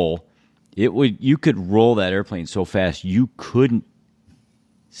roll. You could roll that airplane so fast you couldn't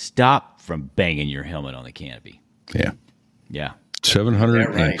stop from banging your helmet on the canopy. Yeah. Yeah.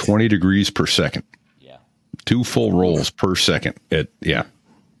 720 degrees per second. Yeah. 2 full rolls per second. That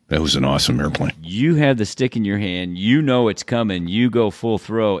was an awesome airplane. You have the stick in your hand. You know it's coming. You go full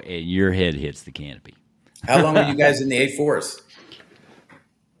throw, and your head hits the canopy. How long were you guys in the A4s?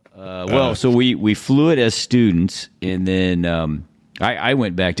 So we flew it as students, and then I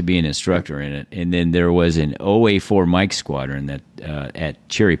went back to being an instructor in it. And then there was an OA4 Mike Squadron that at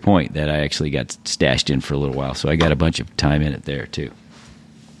Cherry Point that I actually got stashed in for a little while. So I got a bunch of time in it there, too.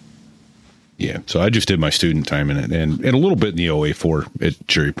 Yeah, so I just did my student time in it, and a little bit in the OA4 at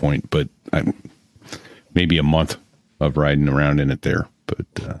Cherry Point, but maybe a month of riding around in it there. But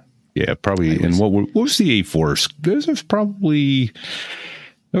probably. And what was the A4? This was probably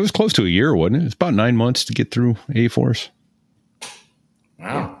close to a year, wasn't it? It's about 9 months to get through A4s.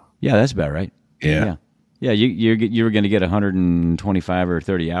 Wow. Yeah, that's about right. Yeah. Yeah. You were going to get 125 or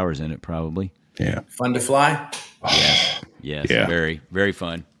 30 hours in it, probably. Yeah. Fun to fly. Yes. Yeah. Very, very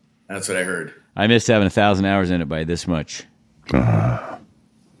fun. That's what I heard. I missed having 1,000 hours in it by this much.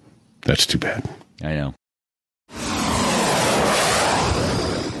 That's too bad. I know.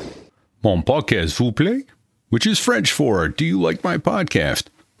 Mon podcast, vous plaît? Which is French for, do you like my podcast?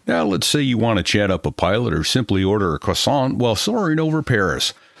 Now, let's say you want to chat up a pilot or simply order a croissant while soaring over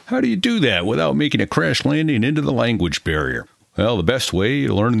Paris. How do you do that without making a crash landing into the language barrier? Well, the best way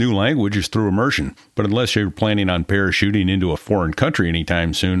to learn a new language is through immersion. But unless you're planning on parachuting into a foreign country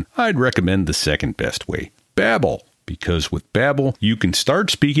anytime soon, I'd recommend the second best way, Babbel. Because with Babbel, you can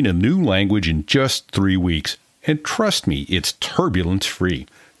start speaking a new language in just 3 weeks. And trust me, it's turbulence-free.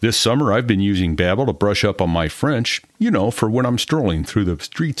 This summer, I've been using Babbel to brush up on my French, for when I'm strolling through the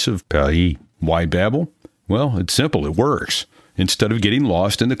streets of Paris. Why Babbel? Well, it's simple. It works. Instead of getting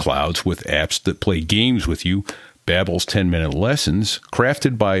lost in the clouds with apps that play games with you, Babbel's 10-minute lessons,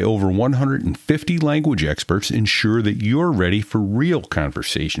 crafted by over 150 language experts, ensure that you're ready for real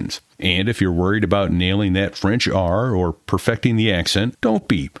conversations. And if you're worried about nailing that French R or perfecting the accent, don't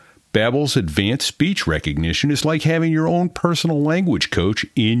be. Babbel's advanced speech recognition is like having your own personal language coach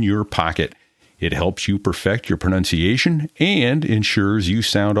in your pocket. It helps you perfect your pronunciation and ensures you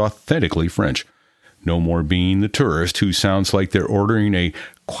sound authentically French. No more being the tourist who sounds like they're ordering a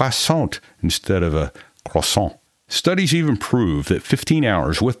croissant instead of a croissant. Studies even prove that 15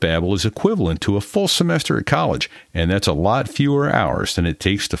 hours with Babbel is equivalent to a full semester at college, and that's a lot fewer hours than it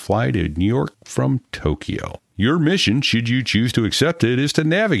takes to fly to New York from Tokyo. Your mission, should you choose to accept it, is to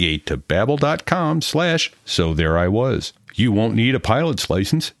navigate to babbel.com/so there I was. You won't need a pilot's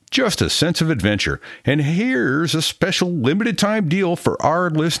license, just a sense of adventure. And here's a special limited time deal for our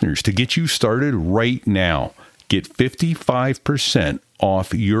listeners to get you started right now. Get 55%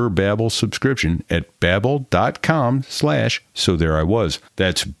 off your Babbel subscription at babbel.com/so there I was.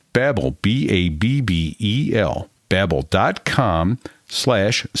 That's Babbel, Babbel,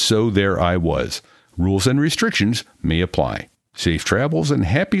 babbel.com/so there I was. Rules and restrictions may apply. Safe travels and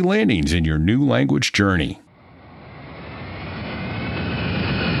happy landings in your new language journey.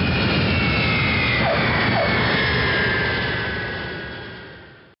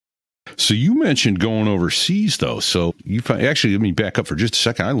 So you mentioned going overseas, though. So actually, let me back up for just a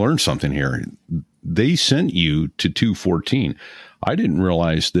second. I learned something here. They sent you to 214. I didn't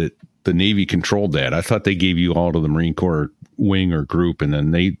realize that the Navy controlled that. I thought they gave you all to the Marine Corps wing or group, and then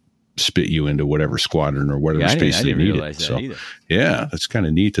they spit you into whatever squadron or whatever space they needed. I didn't realize that either. Yeah, that's kind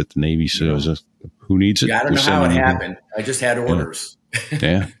of neat that the Navy says, who needs it? Yeah, I don't know how it happened. I just had orders.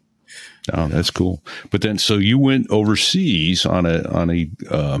 Yeah. Oh, that's cool. But then, so you went overseas on a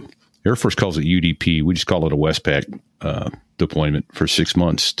Air Force calls it UDP. We just call it a Westpac deployment for 6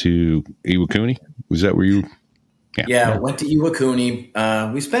 months to Iwakuni. Was that where you? Yeah, went to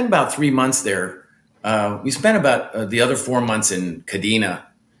Iwakuni. We spent about 3 months there. We spent about the other 4 months in Kadena.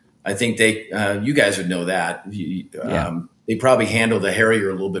 I think you guys would know that. They probably handle the Harrier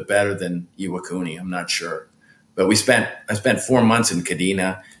a little bit better than Iwakuni. I'm not sure. But I spent 4 months in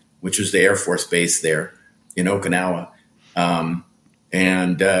Kadena, which was the Air Force base there in Okinawa. That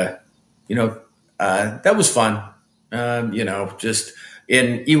was fun. Just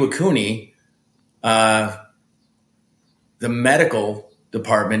in Iwakuni, the medical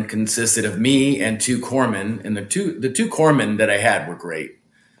department consisted of me and 2 corpsmen, and the two corpsmen that I had were great.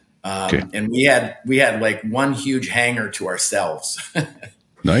 And we had like one huge hangar to ourselves.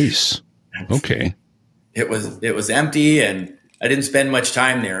 Nice. Okay. It was empty, and I didn't spend much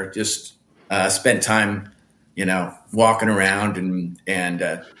time there. Just spent time, walking around and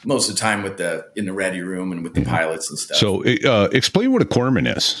most of the time in the ready room and with the pilots and stuff. So explain what a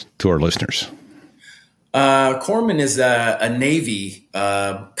corpsman is to our listeners. Corpsman is a Navy,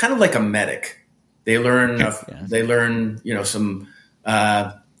 kind of like a medic. They learn, some,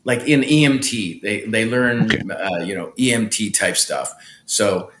 like in EMT, they learn, EMT type stuff.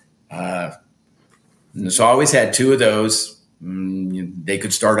 So I always had 2 of those. They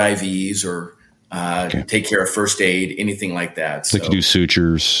could start IVs or take care of first aid, anything like that. They could do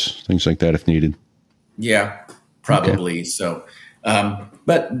sutures, things like that if needed. Yeah, probably. Okay. So,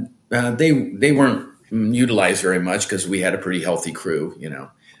 but they weren't utilized very much because we had a pretty healthy crew.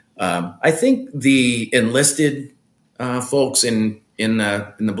 I think the enlisted folks in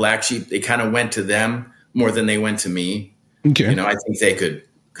the Black Sheep, they kind of went to them more than they went to me. Okay. I think they could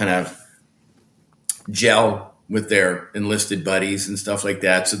kind of gel with their enlisted buddies and stuff like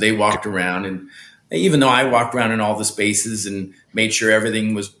that. So they walked around, and even though I walked around in all the spaces and made sure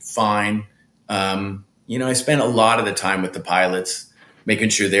everything was fine, I spent a lot of the time with the pilots, making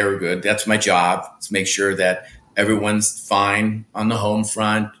sure they were good. That's my job, to make sure that everyone's fine on the home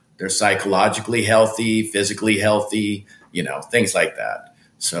front. They're psychologically healthy, physically healthy, things like that.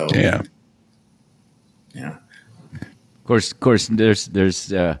 So, yeah. Of course,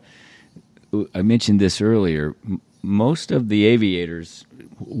 there's I mentioned this earlier. Most of the aviators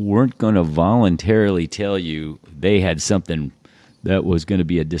weren't going to voluntarily tell you they had something that was going to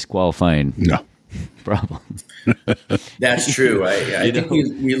be a disqualifying problem. That's true. I think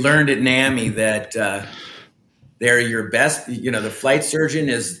we learned at NAMI that they're your best. The flight surgeon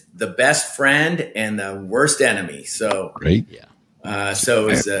is the best friend and the worst enemy. So, right. Yeah. So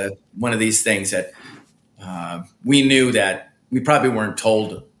it's one of these things that we knew that we probably weren't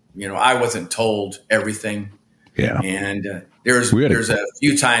told. I wasn't told everything. Yeah. And there's a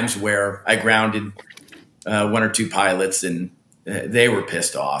few times where I grounded 1 or 2 pilots, and they were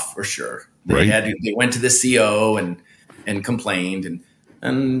pissed off for sure. They went to the CO and complained,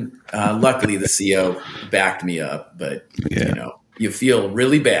 and luckily the CO backed me up. But you feel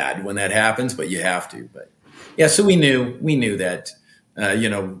really bad when that happens, but you have to. But yeah, so we knew that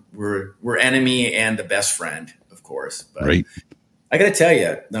we're enemy and the best friend, of course. But right. I got to tell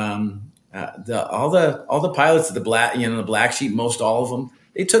you, all the pilots of the Black Sheep, most all of them,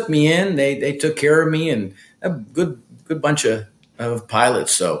 they took me in. They took care of me, and a good bunch of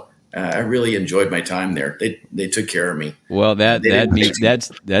pilots. So I really enjoyed my time there. They took care of me. Well, that's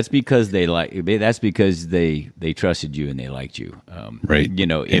because that's because they trusted you and they liked you. Right.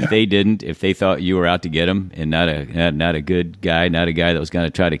 If they thought you were out to get them and not a good guy, not a guy that was going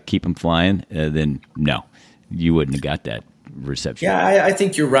to try to keep them flying, then no, you wouldn't have got that reception. Yeah, I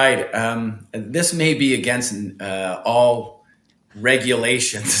think you're right. This may be against all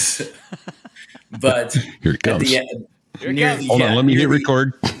regulations, but here it comes. Hold on, let me hit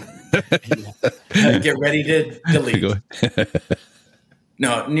record. Get ready to delete.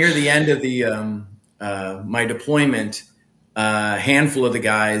 No, near the end of the my deployment, a handful of the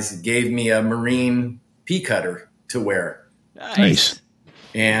guys gave me a Marine pea cutter to wear. Nice.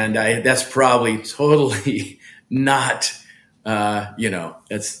 And that's probably totally not.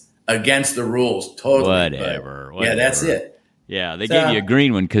 It's against the rules. Totally. Whatever. Yeah, that's it. Yeah, they gave you a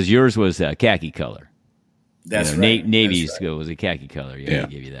green one because yours was a khaki color. That's right. Navy's was a khaki color. Yeah,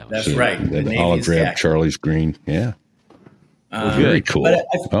 they gave you that one. That's right. The olive drab, Charlie's green. Yeah. Very cool. But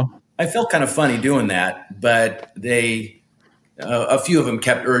I felt kind of funny doing that, but a few of them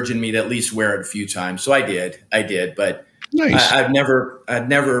kept urging me to at least wear it a few times. So I did, but nice. I'd never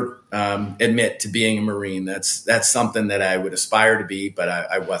admit to being a Marine. That's something that I would aspire to be, but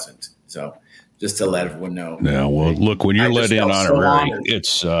I wasn't. So just to let everyone know. Yeah, well, look, when you're let in honorary,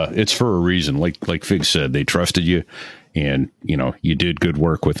 it's for a reason. Like Fig said, they trusted you, and you did good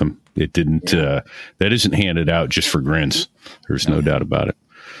work with them. It didn't that isn't handed out just for grins. There's no doubt about it.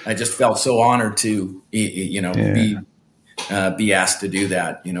 I just felt so honored to be asked to do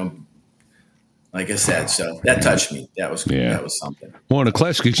that. Like I said, so that touched me. That was something. Well, in a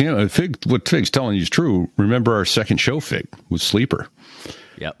classic example, what Fig's telling you is true. Remember our second show, Fig, with Sleeper.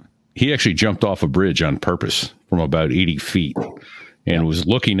 Yep. He actually jumped off a bridge on purpose from about 80 feet and was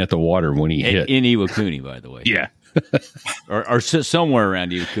looking at the water when he hit. In Iwakuni, by the way. Yeah. or somewhere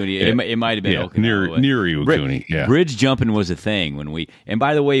around Iwakuni. Yeah. It might have been Okinawa. near Iwakuni. Yeah, bridge jumping was a thing when we. And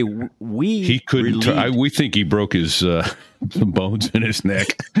by the way, he couldn't. We think he broke his bones in his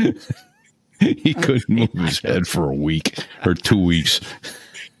neck. He couldn't move his head for a week or 2 weeks.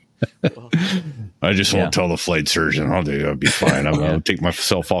 I just won't tell the flight surgeon. I'll be fine. I'll take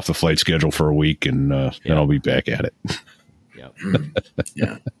myself off the flight schedule for a week, and then I'll be back at it. Yep.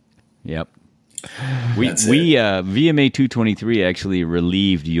 Yeah. Yep. We VMA 223 actually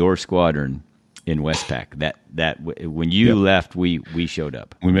relieved your squadron in Westpac. That when you left, we showed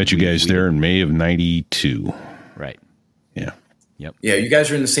up. We met you guys there in May of '92. Right. Yeah. Yep. Yeah, you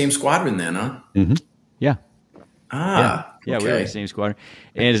guys are in the same squadron then, huh? Mm-hmm. Yeah. Yeah, we were in the same squadron.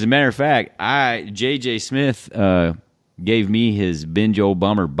 And as a matter of fact, J.J. Smith gave me his Benjo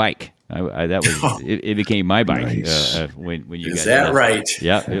Bomber bike. It became my bike when you Is guys that left. right?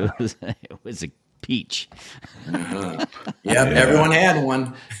 Yeah, it was a peach. Yep, everyone had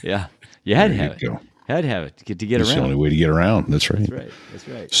one. Yeah, you had to There have you it. go. Had to have it to get It's around. the only way to get around. That's right. That's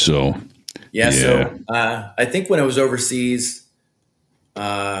right. So, So I think when I was overseas,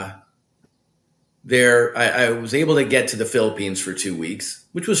 I was able to get to the Philippines for 2 weeks,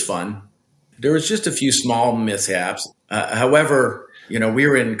 which was fun. There was just a few small mishaps. However, we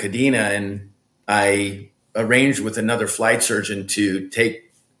were in Kadena, and I arranged with another flight surgeon to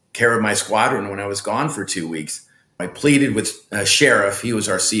take care of my squadron when I was gone for 2 weeks. I pleaded with Sheriff, he was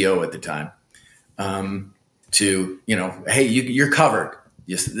our CO at the time, to, hey, you're covered.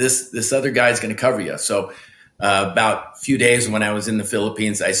 This other guy's going to cover you. So about a few days when I was in the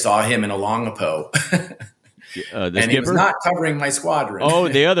Philippines, I saw him in Olongapo. And skipper? he was not covering my squadron. Oh,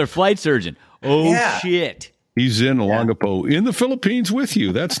 the other flight surgeon. Oh, Yeah. shit. he's in Olongapo in the Philippines with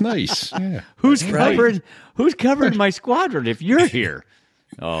you. That's nice. Yeah. Who's covered my squadron if you're here?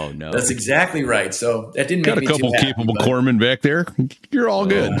 Oh, no. That's exactly right. So that didn't Got make a me couple too happy, capable but- corpsmen back there. You're all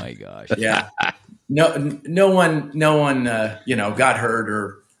good. Oh, my gosh. Yeah. No one, got hurt,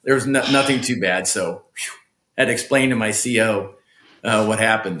 or there was nothing too bad. So I had to explain to my CO what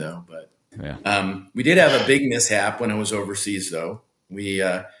happened, though. But we did have a big mishap when I was overseas, though. We,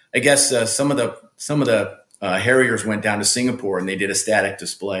 I guess, some of the Harriers went down to Singapore and they did a static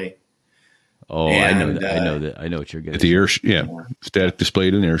display. Oh, I know that. I know what you're getting. At the air, static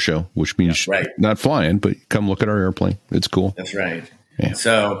displayed in air show, which means not flying, but come look at our airplane. It's cool. That's right. Yeah.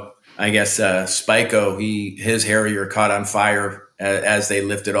 So I guess Spiko, his Harrier caught on fire as they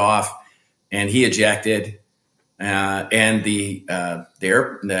lifted off, and he ejected. And the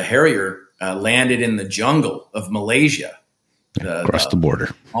Harrier landed in the jungle of Malaysia, Across the border.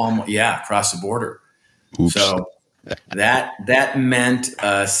 Across the border. Oops. So that meant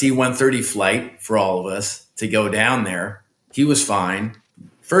a C-130 flight for all of us to go down there. He was fine.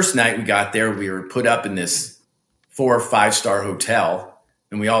 First night we got there, we were put up in this 4 or 5 star hotel,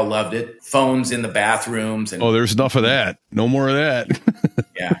 and we all loved it. Phones in the bathrooms. And, there's enough of that. No more of that.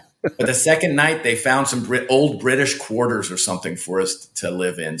 yeah. But the second night, they found some old British quarters or something for us to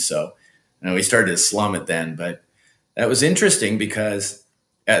live in. So we started to slum it then. But that was interesting because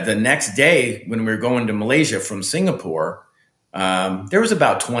the next day when we were going to Malaysia from Singapore, there was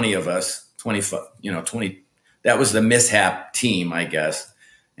about 20 of us, 20. That was the mishap team, I guess.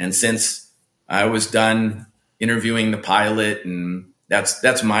 And since I was done interviewing the pilot, and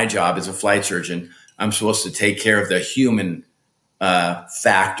that's my job as a flight surgeon, I'm supposed to take care of the human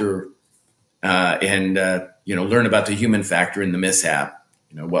factor and learn about the human factor in the mishap.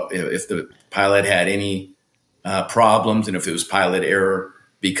 What if the pilot had any problems, and if it was pilot error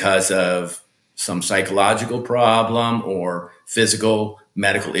because of some psychological problem or physical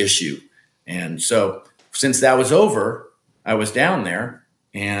medical issue. And so since that was over, I was down there,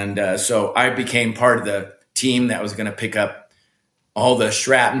 and so I became part of the team that was going to pick up all the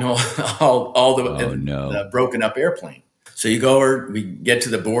shrapnel, all the broken up airplane. So we get to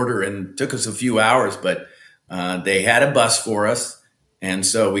the border, and it took us a few hours, but they had a bus for us. And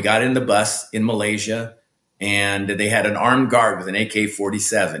so we got in the bus in Malaysia, and they had an armed guard with an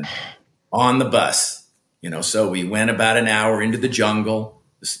AK-47 on the bus. So we went about an hour into the jungle,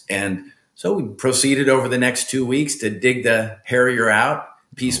 and so we proceeded over the next 2 weeks to dig the Harrier out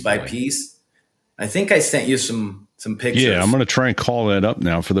piece by piece. I think I sent you some pictures. Yeah, I'm going to try and call that up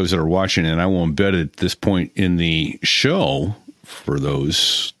now for those that are watching, and I won't bet at this point in the show for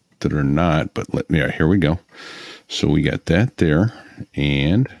those that are not. But here we go. So we got that there,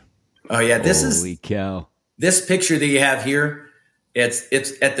 and holy cow! This picture that you have here. It's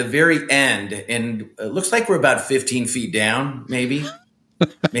at the very end, and it looks like we're about 15 feet down, maybe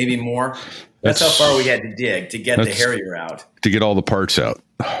more. That's how far we had to dig to get the Harrier out. To get all the parts out.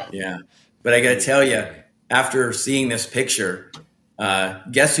 Yeah. But I got to tell you, after seeing this picture,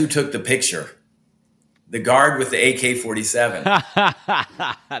 guess who took the picture? The guard with the AK-47.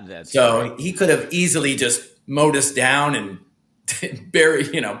 So he could have easily just mowed us down and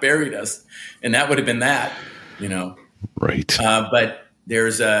buried us, and that would have been that, Right. But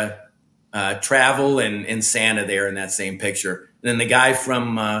there's Travel and Santa there in that same picture. And then the guy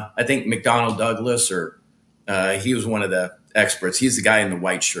from I think McDonnell Douglas, or he was one of the experts. He's the guy in the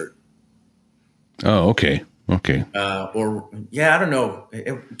white shirt. Oh, okay. Okay. I don't know.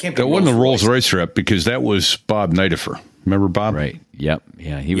 It can't be that wasn't the Rolls-Royce rep, because that was Bob Nidifer. Remember Bob? Right. Yep.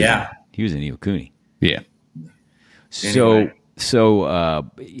 Yeah. He was in Iwakuni. Yeah. So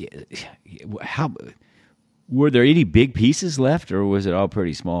how were there any big pieces left, or was it all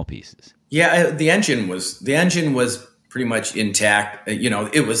pretty small pieces? Yeah, the engine was pretty much intact.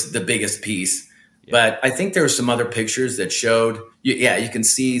 It was the biggest piece, but I think there were some other pictures that showed. You can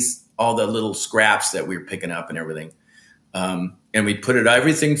see all the little scraps that we were picking up and everything. And we put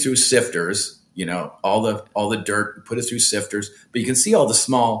everything through sifters, all the dirt, put it through sifters, but you can see all the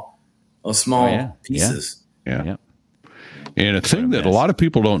small pieces. Yeah. And a thing that a lot of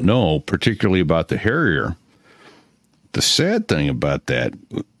people don't know, particularly about the Harrier, the sad thing about that,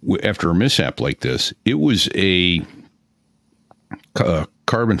 after a mishap like this, it was a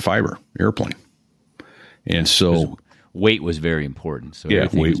carbon fiber airplane. And so weight was very important. So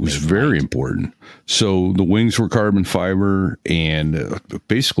weight was very important. So the wings were carbon fiber, and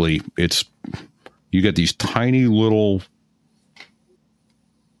basically you got these tiny little,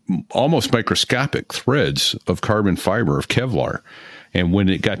 almost microscopic threads of carbon fiber, of Kevlar. And when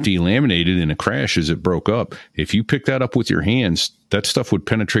it got delaminated in a crash as it broke up, if you pick that up with your hands, that stuff would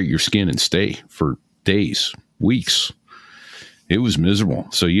penetrate your skin and stay for days, weeks. It was miserable.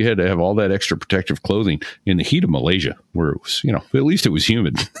 So you had to have all that extra protective clothing in the heat of Malaysia, where it was, at least it was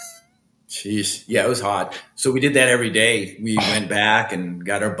humid. Jeez. Yeah, it was hot. So we did that every day. We went back and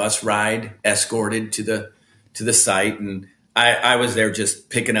got our bus ride escorted to the site. And I was there just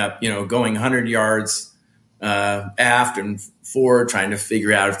picking up, going 100 yards aft and forward, trying to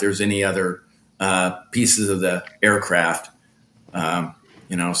figure out if there's any other pieces of the aircraft.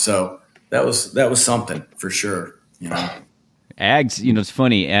 So that was something for sure. Ags, it's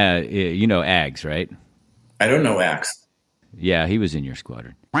funny. Ags, right? I don't know Ags. Yeah, he was in your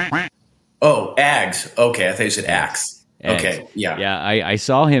squadron. Oh, Ags. Okay, I thought you said Axe. Okay, yeah. Yeah, I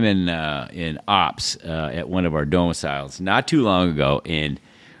saw him in ops at one of our domiciles not too long ago, and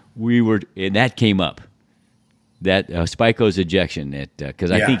that came up. That Spiko's ejection, because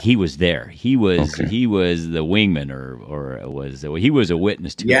I think he was there. He was the wingman, or he was a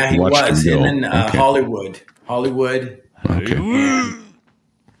witness to it. Yeah, he was. Him and Hollywood. Okay.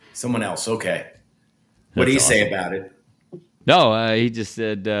 Someone else. Okay. What did he say about it? No, he just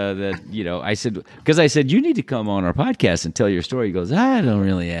said that, I said, you need to come on our podcast and tell your story. He goes, I don't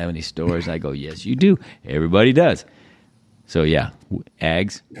really have any stories. I go, yes, you do. Everybody does. So, yeah,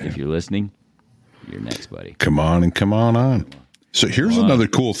 Ags, if you're listening, you're next, buddy. Come on. So here's another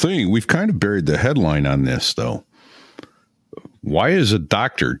cool thing. We've kind of buried the headline on this, though. Why is a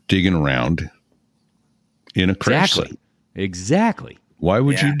doctor digging around in a crash site? Exactly. Why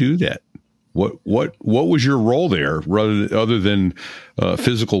would you do that? What was your role there, other than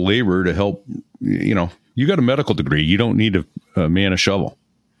physical labor to help? You got a medical degree. You don't need a man a shovel.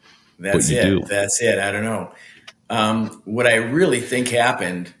 That's it. That's it. I don't know. What I really think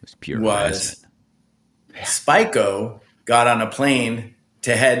happened was Spiko got on a plane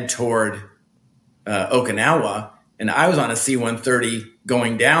to head toward Okinawa, and I was on a C-130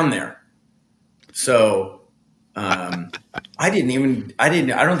 going down there. So I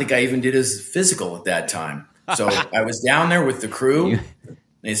don't think I even did his physical at that time. So I was down there with the crew.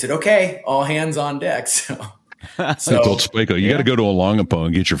 They said, okay, all hands on deck. So I told Spiko, you got to go to Olongapo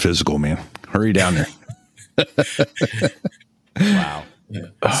and get your physical, man. Hurry down there. Wow.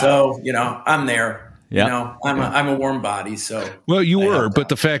 So, I'm there. Yeah. I'm a warm body. So, well, you were, but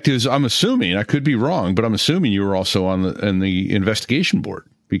the fact is, I'm assuming, I could be wrong, but I'm assuming you were also on the investigation board,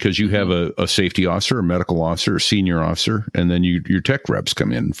 because you have a safety officer, a medical officer, a senior officer, and then your tech reps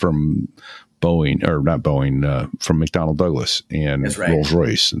come in from Boeing, or not Boeing, from McDonnell Douglas and Rolls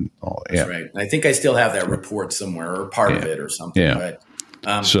Royce and all. That's right. I think I still have that report somewhere, or part of it or something. Yeah. But,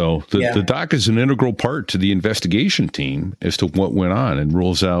 so the doc is an integral part to the investigation team as to what went on, and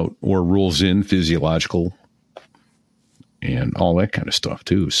rules in physiological and all that kind of stuff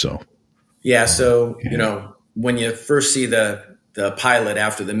too. So when you first see the pilot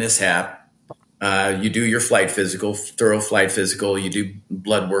after the mishap, you do your thorough flight physical, you do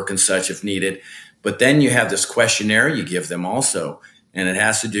blood work and such if needed. But then you have this questionnaire you give them also, and it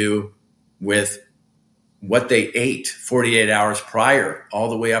has to do with what they ate 48 hours prior, all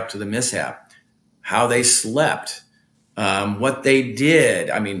the way up to the mishap, how they slept, what they did.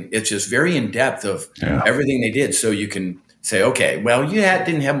 I mean, it's just very in depth of everything they did. So you can say, okay, well, you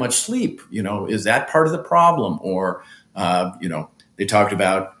didn't have much sleep. Is that part of the problem? Or, they talked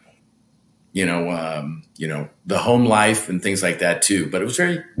about, the home life and things like that too. But it was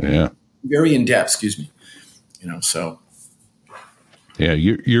very, very in depth. Excuse me. So. Yeah,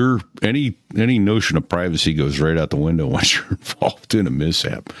 you're any notion of privacy goes right out the window once you're involved in a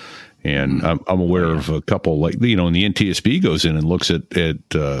mishap. And I'm aware of a couple, like, and the NTSB goes in and looks at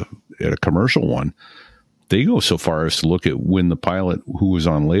a commercial one. They go so far as to look at when the pilot who was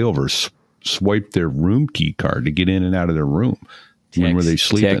on layover swiped their room key card to get in and out of their room. When were they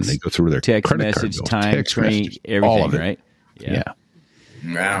sleeping? They go through their text credit message, card bills, time, text train, message, everything, all of it. right?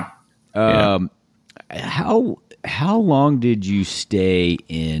 Wow. How long did you stay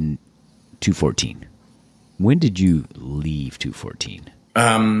in 214? When did you leave 214?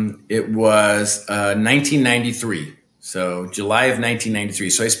 It was 1993. So July of 1993.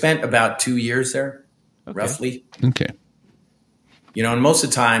 So I spent about 2 years there, roughly. Okay. And most of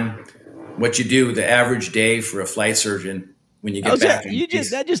the time, what you do, the average day for a flight surgeon when you get back.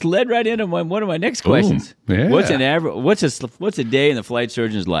 That just led right into one of my next questions. Yeah. What's a day in the flight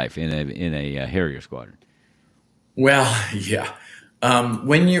surgeon's life in a Harrier squadron? Well, yeah.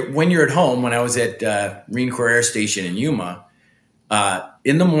 When you're at home, when I was at Marine Corps Air Station in Yuma,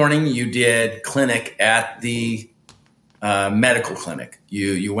 in the morning you did clinic at the medical clinic.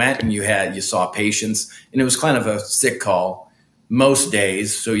 You went and you saw patients, and it was kind of a sick call most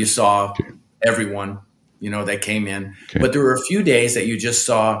days. So you saw everyone, that came in. Okay. But there were a few days that you just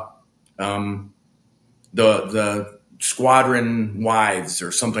saw the squadron wives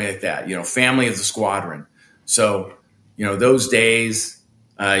or something like that. Family of the squadron. So, those days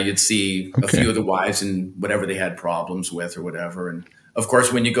you'd see a few of the wives and whatever they had problems with or whatever. And of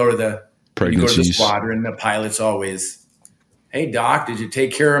course, when you go to the squadron, the pilot's always, "Hey, Doc, did you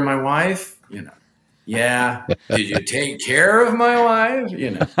take care of my wife?" Yeah. Did you take care of my wife?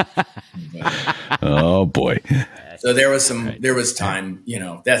 Oh boy. So there was time,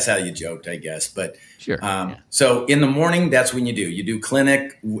 that's how you joked, I guess. But sure. So in the morning, that's when you do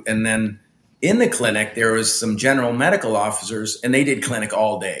clinic. And then in the clinic, there was some general medical officers, and they did clinic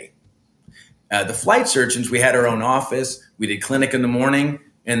all day. The flight surgeons, we had our own office. We did clinic in the morning,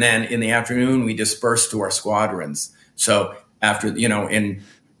 and then in the afternoon, we dispersed to our squadrons. So after, in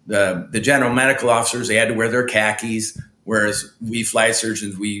the general medical officers, they had to wear their khakis, whereas we flight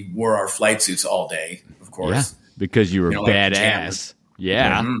surgeons, we wore our flight suits all day, of course. Yeah, because you were badass.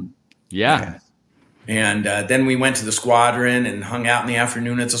 Yeah. Mm-hmm. Yeah. And then we went to the squadron and hung out in the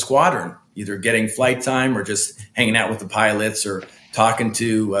afternoon at the squadron, either getting flight time or just hanging out with the pilots or talking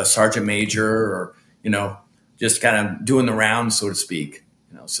to a sergeant major or, just kind of doing the rounds, so to speak.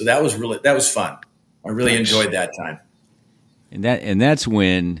 So that was fun. I really enjoyed that time. And that's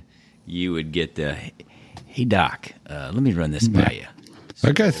when you would get the, "Hey, Doc, let me run this by you." So,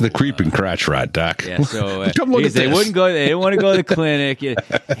 I got the creeping crotch rot, Doc. Yeah, so come look at they this. They didn't want to go to the clinic.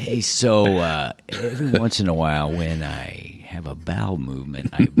 Hey, so every once in a while, when I have a bowel movement,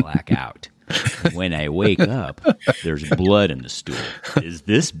 I black out. When I wake up, there's blood in the stool. Is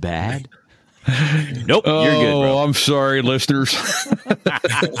this bad? Nope, you're good, bro. I'm sorry, listeners.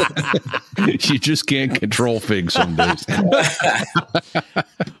 You just can't control figs some days.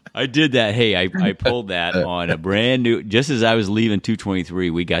 I did that. Hey, I pulled that on a brand new, just as I was leaving 223,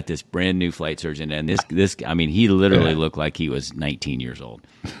 we got this brand new flight surgeon, and this he literally looked like he was 19 years old.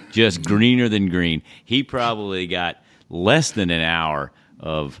 Just greener than green. He probably got less than an hour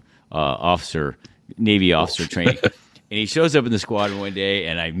of Navy officer training. And he shows up in the squadron one day,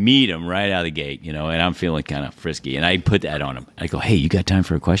 and I meet him right out of the gate, and I'm feeling kind of frisky. And I put that on him. I go, "Hey, you got time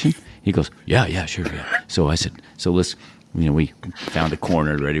for a question?" He goes, Yeah, sure, yeah. So I said, "So let's, we found a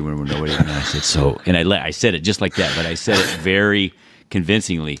corner ready when nobody." And I said, "So," and I said it just like that, but I said it very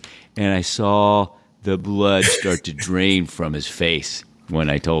convincingly. And I saw the blood start to drain from his face when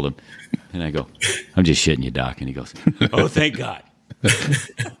I told him. And I go, "I'm just shitting you, Doc." And he goes, "Oh, thank God."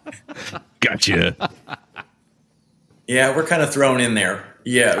 Gotcha. Yeah, we're kind of thrown in there.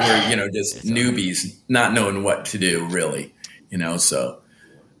 Yeah, we're just newbies, not knowing what to do, really. So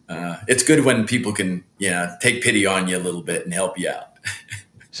it's good when people can take pity on you a little bit and help you out.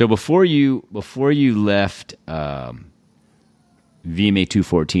 So before you left VMA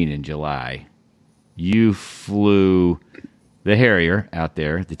 214 in July, you flew the Harrier out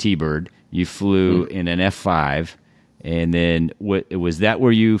there, the T-Bird. You flew in an F5, and then was that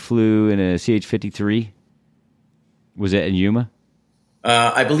where you flew in a CH-53? Was it in Yuma?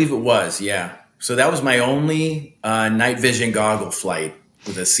 I believe it was, yeah. So that was my only night vision goggle flight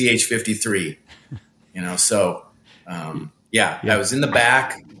with a CH-53. So I was in the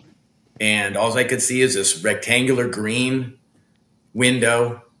back, and all I could see is this rectangular green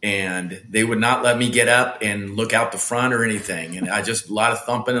window, and they would not let me get up and look out the front or anything. And I just a lot of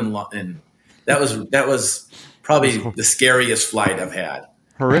thumping, and that was probably the scariest flight I've had.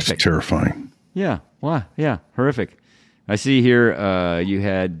 Horrific. That's terrifying. Yeah. Wow. Yeah. Horrific. I see here you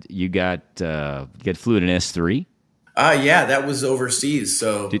flew in an S3. That was overseas.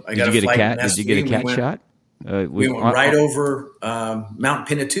 So Did I got you get a cat? S3. Did you get a cat shot? We went right over Mount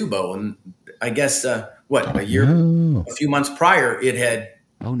Pinatubo, and I guess a few months prior, it had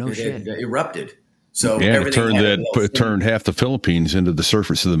erupted. So it turned half the Philippines into the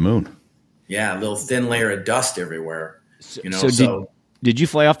surface of the moon. Yeah, a little thin layer of dust everywhere. Did you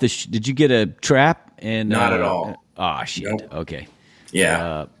fly off did you get a trap? And not at all. Oh shit. Nope. Okay.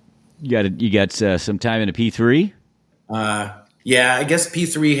 Yeah. You got some time in a P3? I guess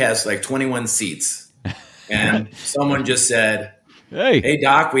P3 has like 21 seats. And someone just said, Hey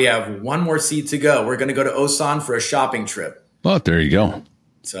Doc, we have one more seat to go. We're going to go to Osan for a shopping trip. Oh, there you go.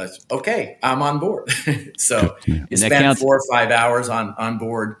 So okay, I'm on board. So you spend 4 or 5 hours on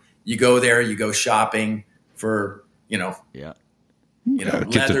board. You go there, you go shopping for, get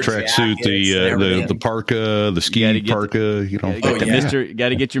the tracksuit, the parka, the ski parka. Got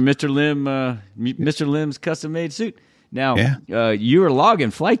to get your Mr. Lim's custom made suit. Now, you were logging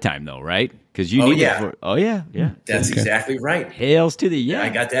flight time though, right? Because you need it for. Oh yeah. That's exactly right. Hails to the yeah. I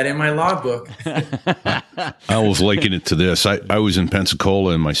got that in my logbook. I was liking it to this. I was in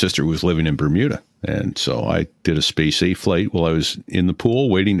Pensacola and my sister was living in Bermuda, and so I did a Space A flight while I was in the pool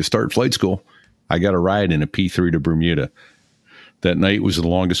waiting to start flight school. I got a ride in a P3 to Bermuda. That night was the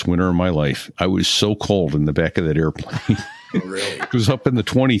longest winter of my life. I was so cold in the back of that airplane. Really? It was up in the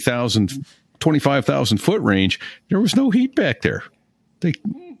 25,000 foot range. There was no heat back there. They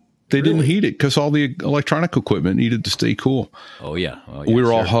didn't heat it because all the electronic equipment needed to stay cool. Oh, yeah. We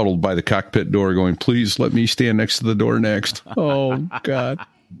were all huddled by the cockpit door going, please let me stand next to the door next. Oh, God.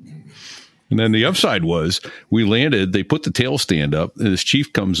 And then the upside was we landed. They put the tail stand up. And this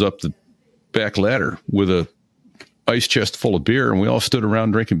chief comes up the back ladder with a ice chest full of beer. And we all stood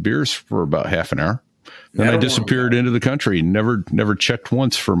around drinking beers for about half an hour. Then I disappeared into the country. Never checked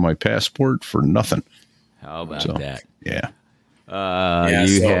once for my passport, for nothing. How about that? Yeah.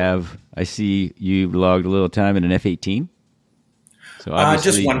 I see you logged a little time in an F-18. So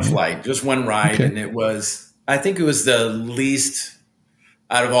just one flight, just one ride. Okay. And I think it was the least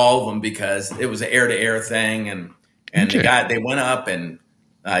out of all of them because it was an air-to-air thing. And they went up and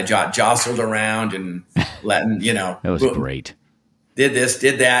jostled around and letting, That was great. Did this,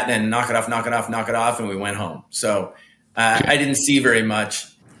 did that, and knock it off, and we went home. So I didn't see very much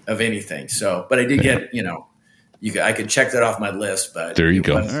of anything. So, but I did get, I could check that off my list. But there you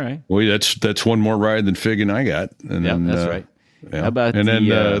go. All right. Well, that's one more ride than Fig and I got. And then, that's right. Yeah. How about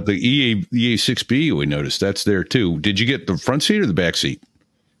the EA6B? We noticed that's there too. Did you get the front seat or the back seat?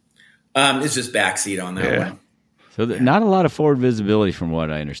 It's just back seat on that one. So not a lot of forward visibility, from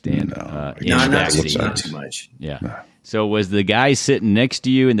what I understand. Not too much. Yeah. No. So was the guy sitting next to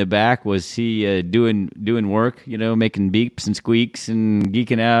you in the back? Was he doing work? Making beeps and squeaks and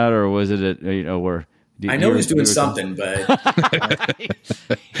geeking out, or was it where? I know he was doing something, but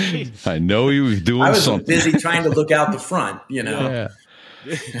I know he was doing. I was something. busy trying to look out the front. Yeah.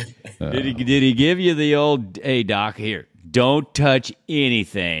 Did he give you the old, hey Doc, here, don't touch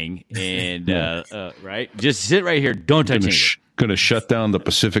anything, and right, just sit right here, don't touch anything. Going to shut down the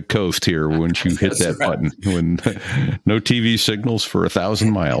Pacific Coast here once you hit that button. When no TV signals for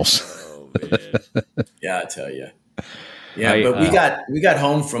 1,000 miles. Oh, man. Yeah, I tell you. Yeah, but we got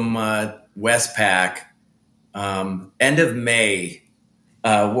home from Westpac end of May.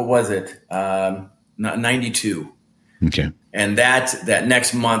 What was it? 92. Okay. And that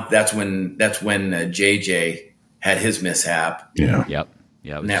next month, that's when JJ had his mishap. Yeah. Yep.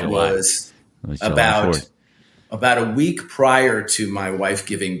 And that was about a week prior to my wife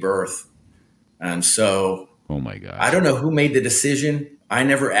giving birth. And so, oh my God, I don't know who made the decision. I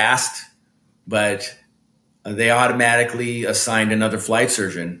never asked, but they automatically assigned another flight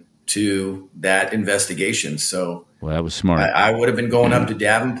surgeon to that investigation. So, well, that was smart. I would have been going up to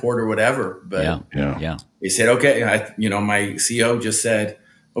Davenport or whatever, but yeah. They said, okay. My CO just said,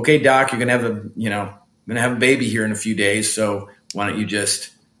 okay, Doc, you're going to have a baby here in a few days. So why don't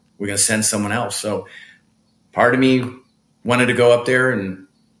we're going to send someone else. So part of me wanted to go up there and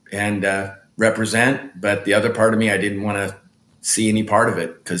represent, but the other part of me, I didn't want to see any part of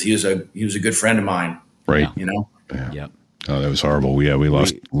it because he was a good friend of mine. Right. Yeah. Oh, that was horrible. We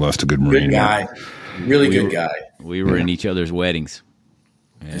lost a good Marine. Good guy. Really good guy. We were in each other's weddings.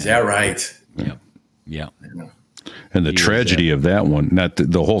 Is that right? Yeah. And the tragedy of that one, not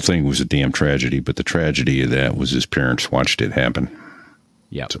the whole thing was a damn tragedy, but the tragedy of that was his parents watched it happen.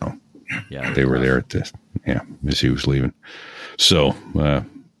 Yeah. So Yeah. they were there at as he was leaving. So,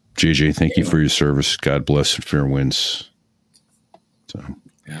 JJ, thank you for your service. God bless and fair winds. So,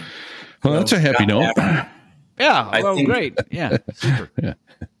 well, that's a happy note. Yeah. Well, great. Yeah. Super. Yeah.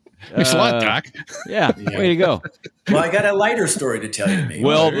 Thanks a lot, Doc. Yeah. Way to go. Well, I got a lighter story to tell you. Maybe.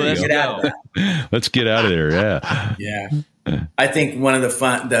 Well, let's get out of that. Let's get out of there. Yeah. Yeah. I think one of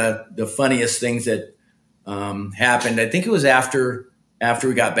the funniest things that happened, I think it was after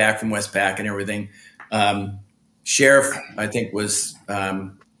we got back from Westpac and everything. Sheriff, I think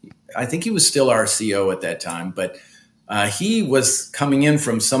he was still our CO at that time, but he was coming in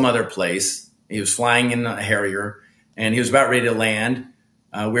from some other place. He was flying in a Harrier, and he was about ready to land.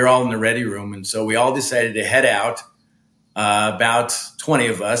 We were all in the ready room, and so we all decided to head out. About 20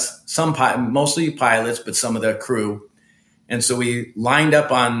 of us, mostly pilots, but some of the crew. And so we lined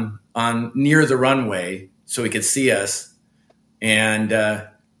up on near the runway so he could see us. And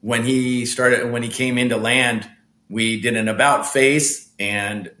when he came in to land, we did an about face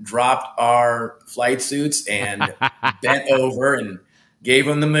and dropped our flight suits and bent over and gave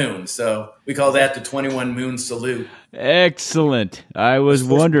him the moon. So we call that the 21 moon salute. Excellent. I was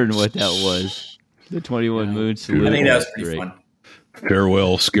wondering what that was. The 21 moon salute. I think that was pretty fun.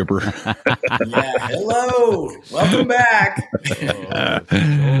 Farewell, Skipper. Yeah. Hello. Welcome back.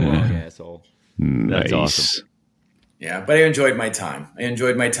 Asshole. Nice. That's awesome. Yeah, but I enjoyed my time.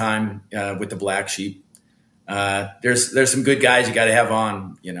 With the Black Sheep. There's some good guys you got to have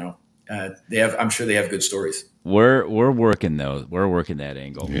on. I'm sure they have good stories. We're working though. We're working that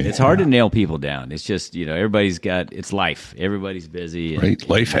angle. Yeah. It's hard to nail people down. It's just everybody's got it's life. Everybody's busy. And, right,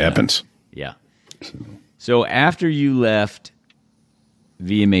 life happens. Yeah. So after you left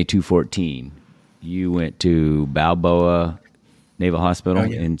VMA 214, you went to Balboa Naval Hospital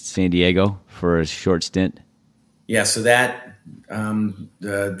in San Diego for a short stint. Yeah. So that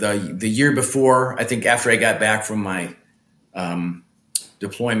the year before, I think after I got back from my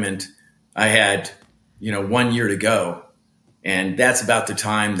deployment, I had 1 year to go, and that's about the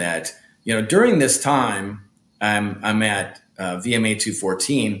time that during this time I'm at VMA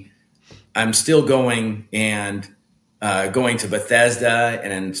 214. I'm still going and going to Bethesda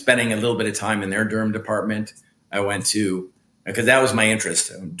and spending a little bit of time in their derm department. I went to because that was my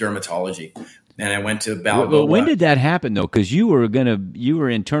interest, dermatology. And I went to Balboa. When did that happen, though? Because you were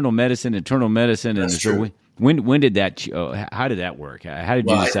internal medicine. That's true. So when did that? How did that work? How did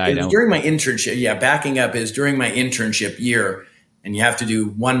you decide? During my internship. Yeah, backing up is during my internship year, and you have to do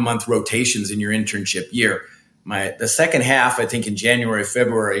 1 month rotations in your internship year. The second half, I think in January,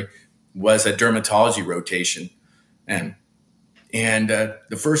 February, was a dermatology rotation, and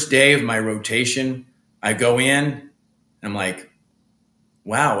the first day of my rotation, I go in, and I'm like,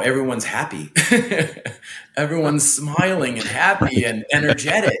 wow, everyone's happy. Everyone's smiling and happy and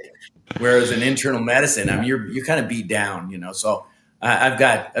energetic. Whereas in internal medicine, I mean, you're kind of beat down, So I've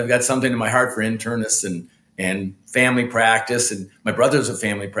got something in my heart for internists and family practice, and my brother's a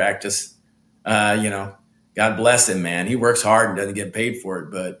family practice. God bless him, man. He works hard and doesn't get paid for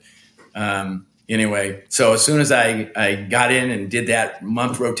it. But anyway, so as soon as I got in and did that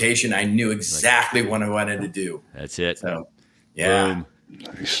month rotation, I knew exactly what I wanted to do. That's it. So yeah. Boom.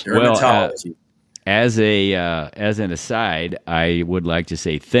 Nice. Dermatology. As an aside, I would like to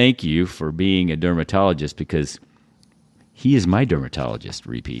say thank you for being a dermatologist, because he is my dermatologist.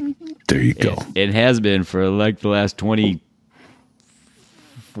 Repeat. There you go. It has been for like the last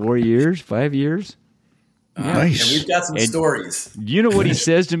 24 years, 5 years. Nice. And we've got some stories. You know what he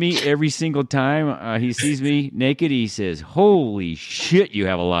says to me every single time he sees me naked? He says, "Holy shit, you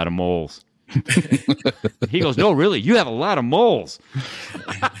have a lot of moles." He goes, "No, really, you have a lot of moles."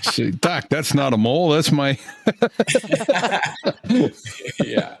 Say, Doc, that's not a mole. That's my.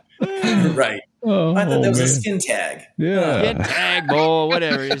 Yeah. Right. Oh, I thought that was a man. skin tag. Yeah. Skin tag, mole,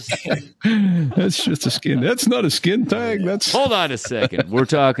 whatever it is. That's just a skin. That's not a skin tag. That's. Hold on a second. We're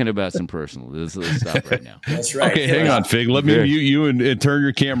talking about some personal. Let's stop right now. That's right. Okay, hang on, Fig. Let me mute you and turn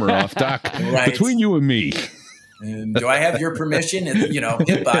your camera off, Doc. Right. Between you and me. And do I have your permission? And,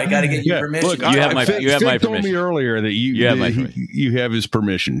 HIPAA, I got to get your permission. Look, You have my Fig told permission. me earlier that you have my permission. you have his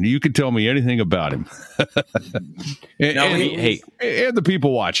permission. You can tell me anything about him. and the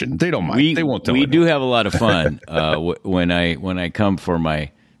people watching, they don't mind. They won't tell me. We do have a lot of fun when I come for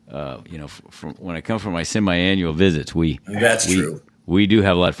my when I come for my semi-annual visits. That's true. We do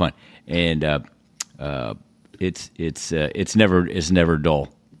have a lot of fun, and it's never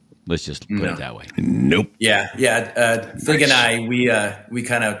dull. Let's just put it that way. Nope. Yeah. Fig and I, we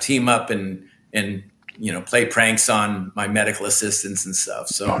kind of team up and play pranks on my medical assistants and stuff.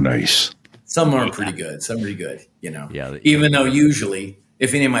 So nice. Some are pretty good. Some are good. Yeah. Even though usually,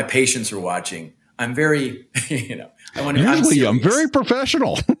 if any of my patients are watching, I'm very, I'm very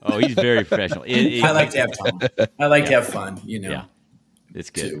professional. Oh, he's very professional. I like to have fun. I like to have fun. Yeah, it's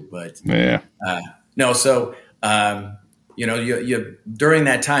good. Too, but no. So you during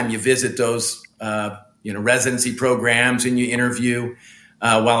that time you visit those residency programs and you interview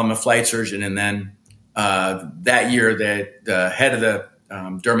while I'm a flight surgeon, and then that year the head of the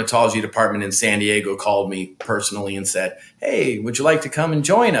dermatology department in San Diego called me personally and said, "Hey, would you like to come and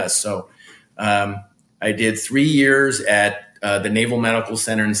join us?" So I did 3 years at the Naval Medical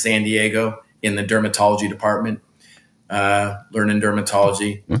Center in San Diego in the dermatology department, learning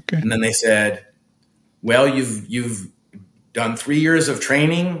dermatology. Okay. And then they said, "Well, you've done 3 years of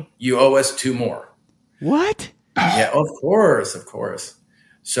training. You owe us 2 more." What? Yeah, of course.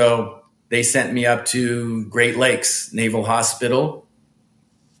 So they sent me up to Great Lakes Naval Hospital.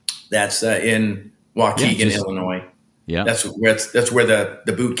 That's in Waukegan, Illinois. Yeah, that's where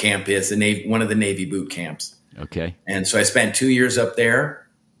the boot camp is. The Navy, one of the Navy boot camps. Okay. And so I spent 2 years up there,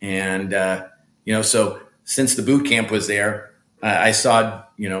 and so since the boot camp was there, I saw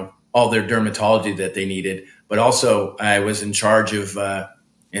all their dermatology that they needed, but also I was in charge of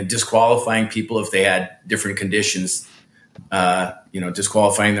disqualifying people if they had different conditions.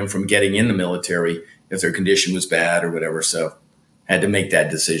 Disqualifying them from getting in the military if their condition was bad or whatever. So I had to make that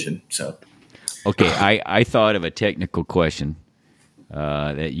decision. So. Okay, I thought of a technical question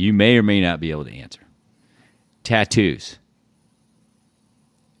that you may or may not be able to answer. Tattoos.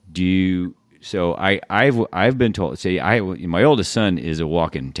 So I've been told. Say, my oldest son is a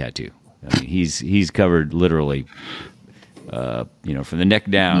walking tattoo. I mean, he's covered literally, from the neck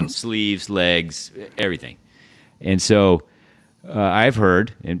down, sleeves, legs, everything. And so I've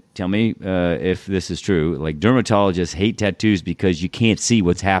heard, and tell me if this is true. Like dermatologists hate tattoos because you can't see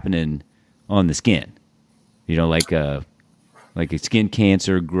what's happening on the skin, like a skin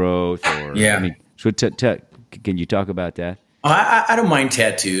cancer growth, or so can you talk about that? I don't mind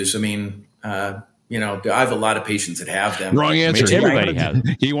tattoos. I mean, I have a lot of patients that have them. Wrong answer. Everybody has.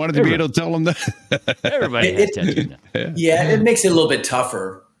 He wanted to be able to tell them that. Everybody has tattoos now. Yeah, it makes it a little bit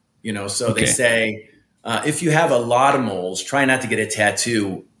tougher. So Okay. they say if you have a lot of moles, try not to get a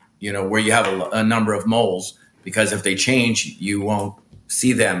tattoo. Where you have a number of moles, because if they change, you won't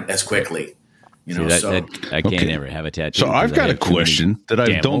see them as quickly. I can't ever have a tattoo. So I've got a question that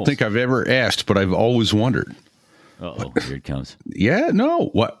I don't think I've ever asked, but I've always wondered. Uh-oh, here it comes. Yeah, no.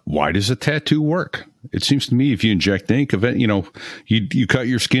 Why does a tattoo work? It seems to me if you inject ink, you cut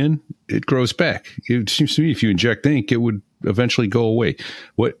your skin, it grows back. It seems to me if you inject ink, it would eventually go away.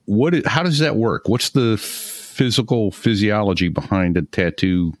 How does that work? What's the physiology behind a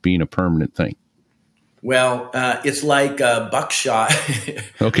tattoo being a permanent thing? Well, it's like buckshot.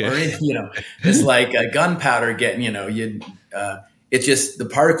 Okay. Or, it's like gunpowder getting, it's just the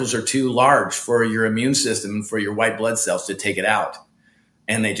particles are too large for your immune system and for your white blood cells to take it out.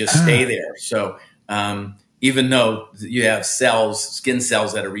 And they just stay there. So even though you have skin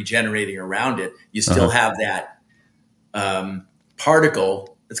cells that are regenerating around it, you still have that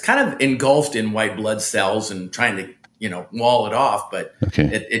particle. It's kind of engulfed in white blood cells and trying to, wall it off, but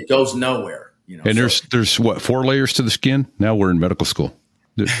it goes nowhere. And there's what, 4 layers to the skin? Now we're in medical school.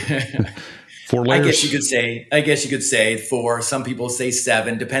 4 layers? I guess you could say 4. Some people say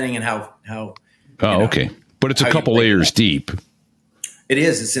 7, depending on how. Okay. But it's a couple layers deep. It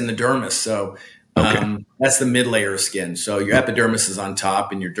is. It's in the dermis. So that's the mid layer of skin. So your epidermis is on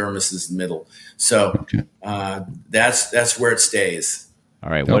top and your dermis is in the middle. So that's where it stays. All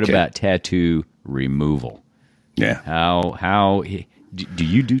right. What about tattoo removal? Yeah. How do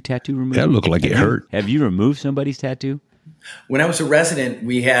you do tattoo removal? That looked like it hurt. Have you removed somebody's tattoo? When I was a resident,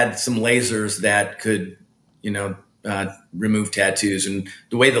 we had some lasers that could, remove tattoos. And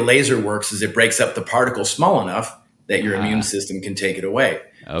the way the laser works is it breaks up the particle small enough that your immune system can take it away.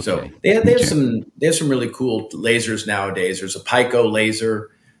 Okay. So they have some really cool lasers nowadays. There's a Pico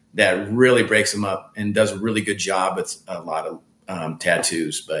laser that really breaks them up and does a really good job with a lot of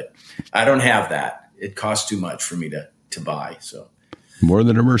tattoos. But I don't have that. It costs too much for me to buy. So. More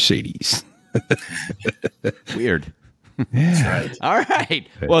than a Mercedes. Weird. Yeah. That's right. All right.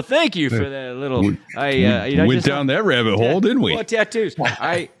 Well, thank you for that little. Went down that rabbit hole, didn't we? Well, tattoos.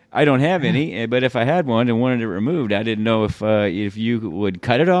 I don't have any, but if I had one and wanted it removed, I didn't know if you would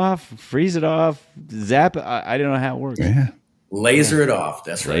cut it off, freeze it off, zap it. I don't know how it works. Yeah. Laser it off.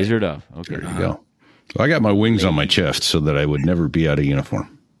 That's right. Laser it off. Okay. There you go. I got my wings on my chest so that I would never be out of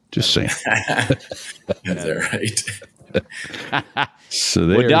uniform. Just saying. That's all right. So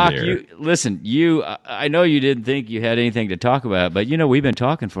well, Doc, I know you didn't think you had anything to talk about, but we've been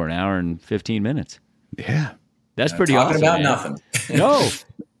talking for an hour and 15 minutes. Yeah. That's pretty talking awesome. About man. nothing.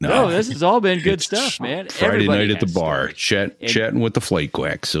 No, this has all been good stuff, man. Friday Everybody night at the has bar, stories. chatting with the flight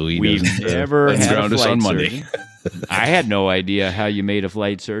quack, so We've never had ground a us flight on Monday. surgeon. I had no idea how you made a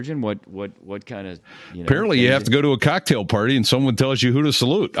flight surgeon. What kind of Apparently you have to go to a cocktail party and someone tells you who to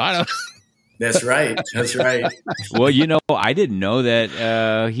salute. I don't. That's right. Well, I didn't know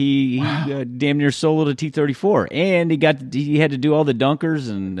that he damn near soloed a T-34, and he had to do all the dunkers,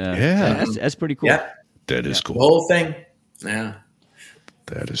 and that's pretty cool. Yeah, that is cool. The whole thing. Yeah.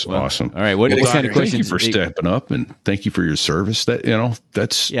 That is awesome. All right, what kind of questions? Thank you for stepping up, and thank you for your service.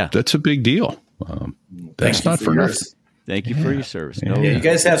 That's a big deal. That's not for nothing. Thank you for your service. Yeah, you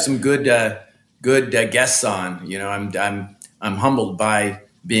guys have some good guests on. I'm humbled by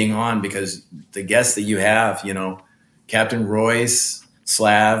being on because the guests that you have, Captain Royce,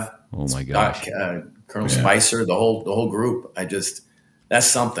 Slav, oh my gosh, Colonel Spicer, the whole group. That's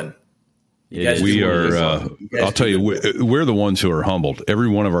something. We are. I'll tell you, we're the ones who are humbled. Every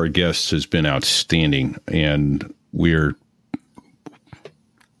one of our guests has been outstanding, and we're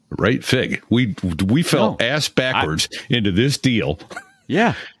right. Fig, we fell ass backwards into this deal.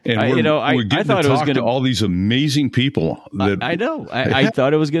 Yeah, and we're getting to talk to all these amazing people. That I know. I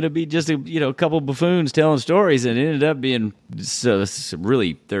thought it was going to be just a couple buffoons telling stories, and it ended up being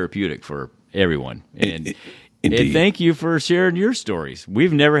really therapeutic for everyone. And thank you for sharing your stories.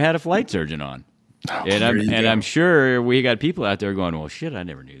 We've never had a flight surgeon on, I'm sure we got people out there going, "Well, shit, I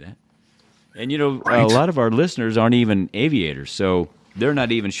never knew that." And a lot of our listeners aren't even aviators, so they're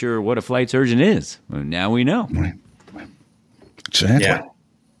not even sure what a flight surgeon is. Well, now we know. Right. Exactly. Yeah.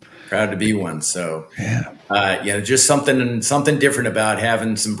 Proud to be one. So just something different about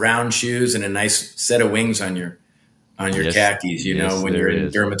having some brown shoes and a nice set of wings on your khakis. When you're in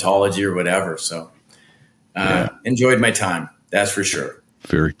dermatology or whatever. So. Enjoyed my time. That's for sure.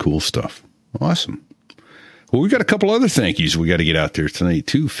 Very cool stuff. Awesome. Well, we got a couple other thank yous we got to get out there tonight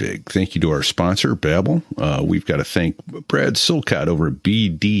too, Fig. Thank you to our sponsor, Babel. We've got to thank Brad Silcott over at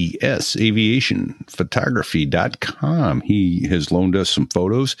BDSaviationphotography.com. He has loaned us some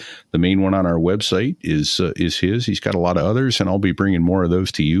photos. The main one on our website is his. He's got a lot of others, and I'll be bringing more of those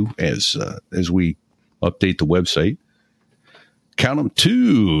to you as we update the website. Count them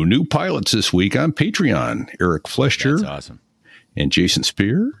 2 new pilots this week on Patreon. Eric Flescher. That's awesome. And Jason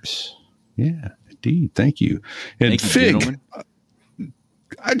Spears. Yeah, indeed. Thank you. And thank you, Fig, gentlemen.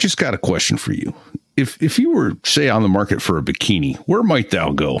 I just got a question for you. If you were, say, on the market for a bikini, where might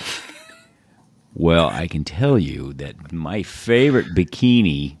thou go? Well, I can tell you that my favorite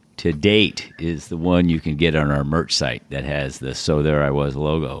bikini to date is the one you can get on our merch site that has the So There I Was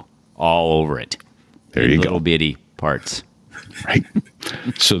logo all over it. There you go. Little bitty parts. Right.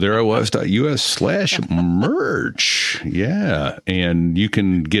 So there I was.us/merch. Yeah. And you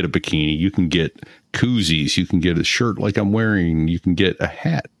can get a bikini. You can get koozies. You can get a shirt like I'm wearing. You can get a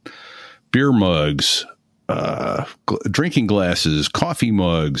hat, beer mugs, drinking glasses, coffee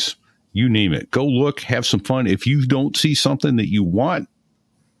mugs, you name it. Go look, have some fun. If you don't see something that you want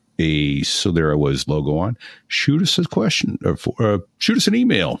a So There I Was logo on, shoot us a question or shoot us an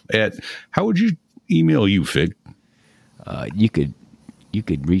email at, how would you email you, Fig? You could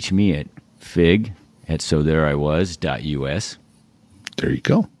reach me at fig@sothereiwas.us. There you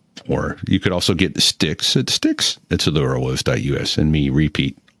go. Or you could also get the sticks at sothereiwas.us and me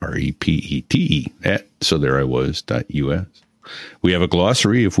repeat REPETE at sothereiwas.us. We have a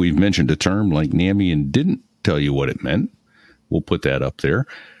glossary if we've mentioned a term like NAMI and didn't tell you what it meant. We'll put that up there.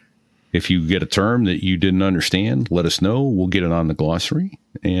 If you get a term that you didn't understand, let us know. We'll get it on the glossary.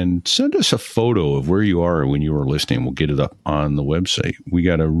 And send us a photo of where you are when you are listening. We'll get it up on the website. We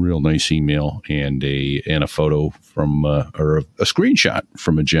got a real nice email and a photo from or a screenshot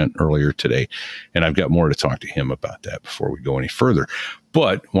from a gent earlier today. And I've got more to talk to him about that before we go any further.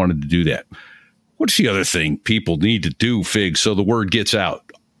 But wanted to do that. What's the other thing people need to do, Fig, so the word gets out?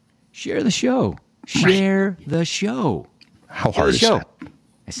 Share the show. Share the show. How hard is that?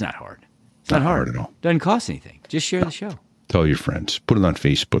 It's not hard. It's not hard at all. Doesn't cost anything. Just share the show. Tell your friends. Put it on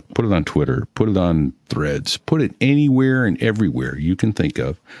Facebook. Put it on Twitter. Put it on Threads. Put it anywhere and everywhere you can think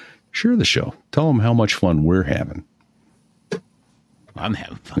of. Share the show. Tell them how much fun we're having. I'm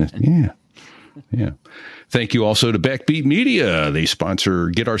having fun. Yeah. Thank you also to Backbeat Media. They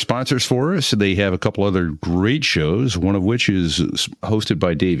get our sponsors for us. They have a couple other great shows, one of which is hosted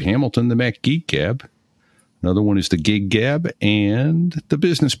by Dave Hamilton, the Mac Geek Gab. Another one is the Gig Gab and the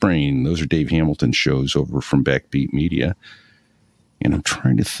Business Brain. Those are Dave Hamilton's shows over from Backbeat Media. And I'm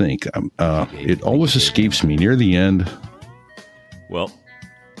trying to think. It always escapes me near the end. Well,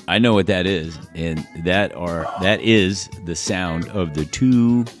 I know what that is, and that is the sound of the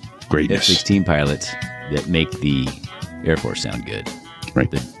two Greatness. F-16 pilots that make the Air Force sound good.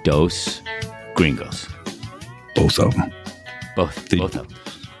 Right. The Dos Gringos. Both of them. Both of them.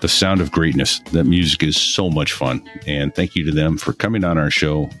 The sound of greatness. That music is so much fun. And thank you to them for coming on our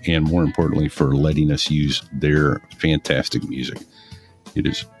show, and more importantly, for letting us use their fantastic music. It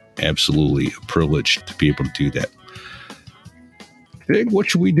is absolutely a privilege to be able to do that. Hey, what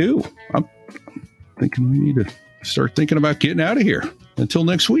should we do? I'm thinking we need to start thinking about getting out of here. Until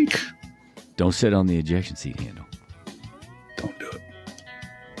next week. Don't sit on the ejection seat handle. Don't do it.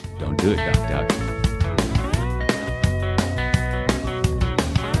 Don't do it, Doc.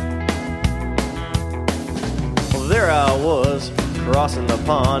 Well, there I was, crossing the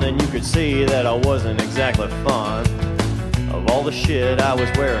pond, and you could see that I wasn't exactly fond of all the shit I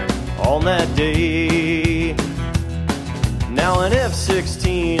was wearing on that day. Now an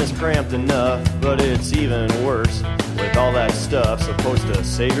F-16 is cramped enough, but it's even worse with all that stuff supposed to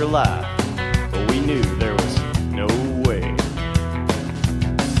save your life. But we knew there was no way.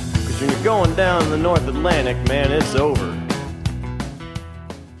 'Cause when you're going down the North Atlantic, man, it's over.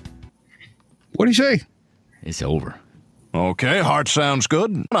 What'd he say? It's over. Okay, heart sounds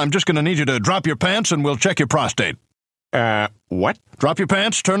good. I'm just going to need you to drop your pants and we'll check your prostate. What? Drop your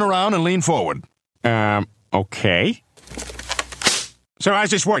pants, turn around, and lean forward. Okay. So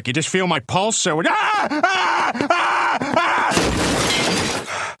how's this work? You just feel my pulse? What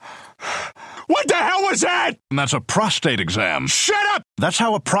the hell was that? And that's a prostate exam. Shut up! That's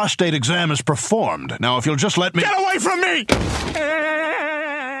how a prostate exam is performed. Now, if you'll just let me... Get away from me!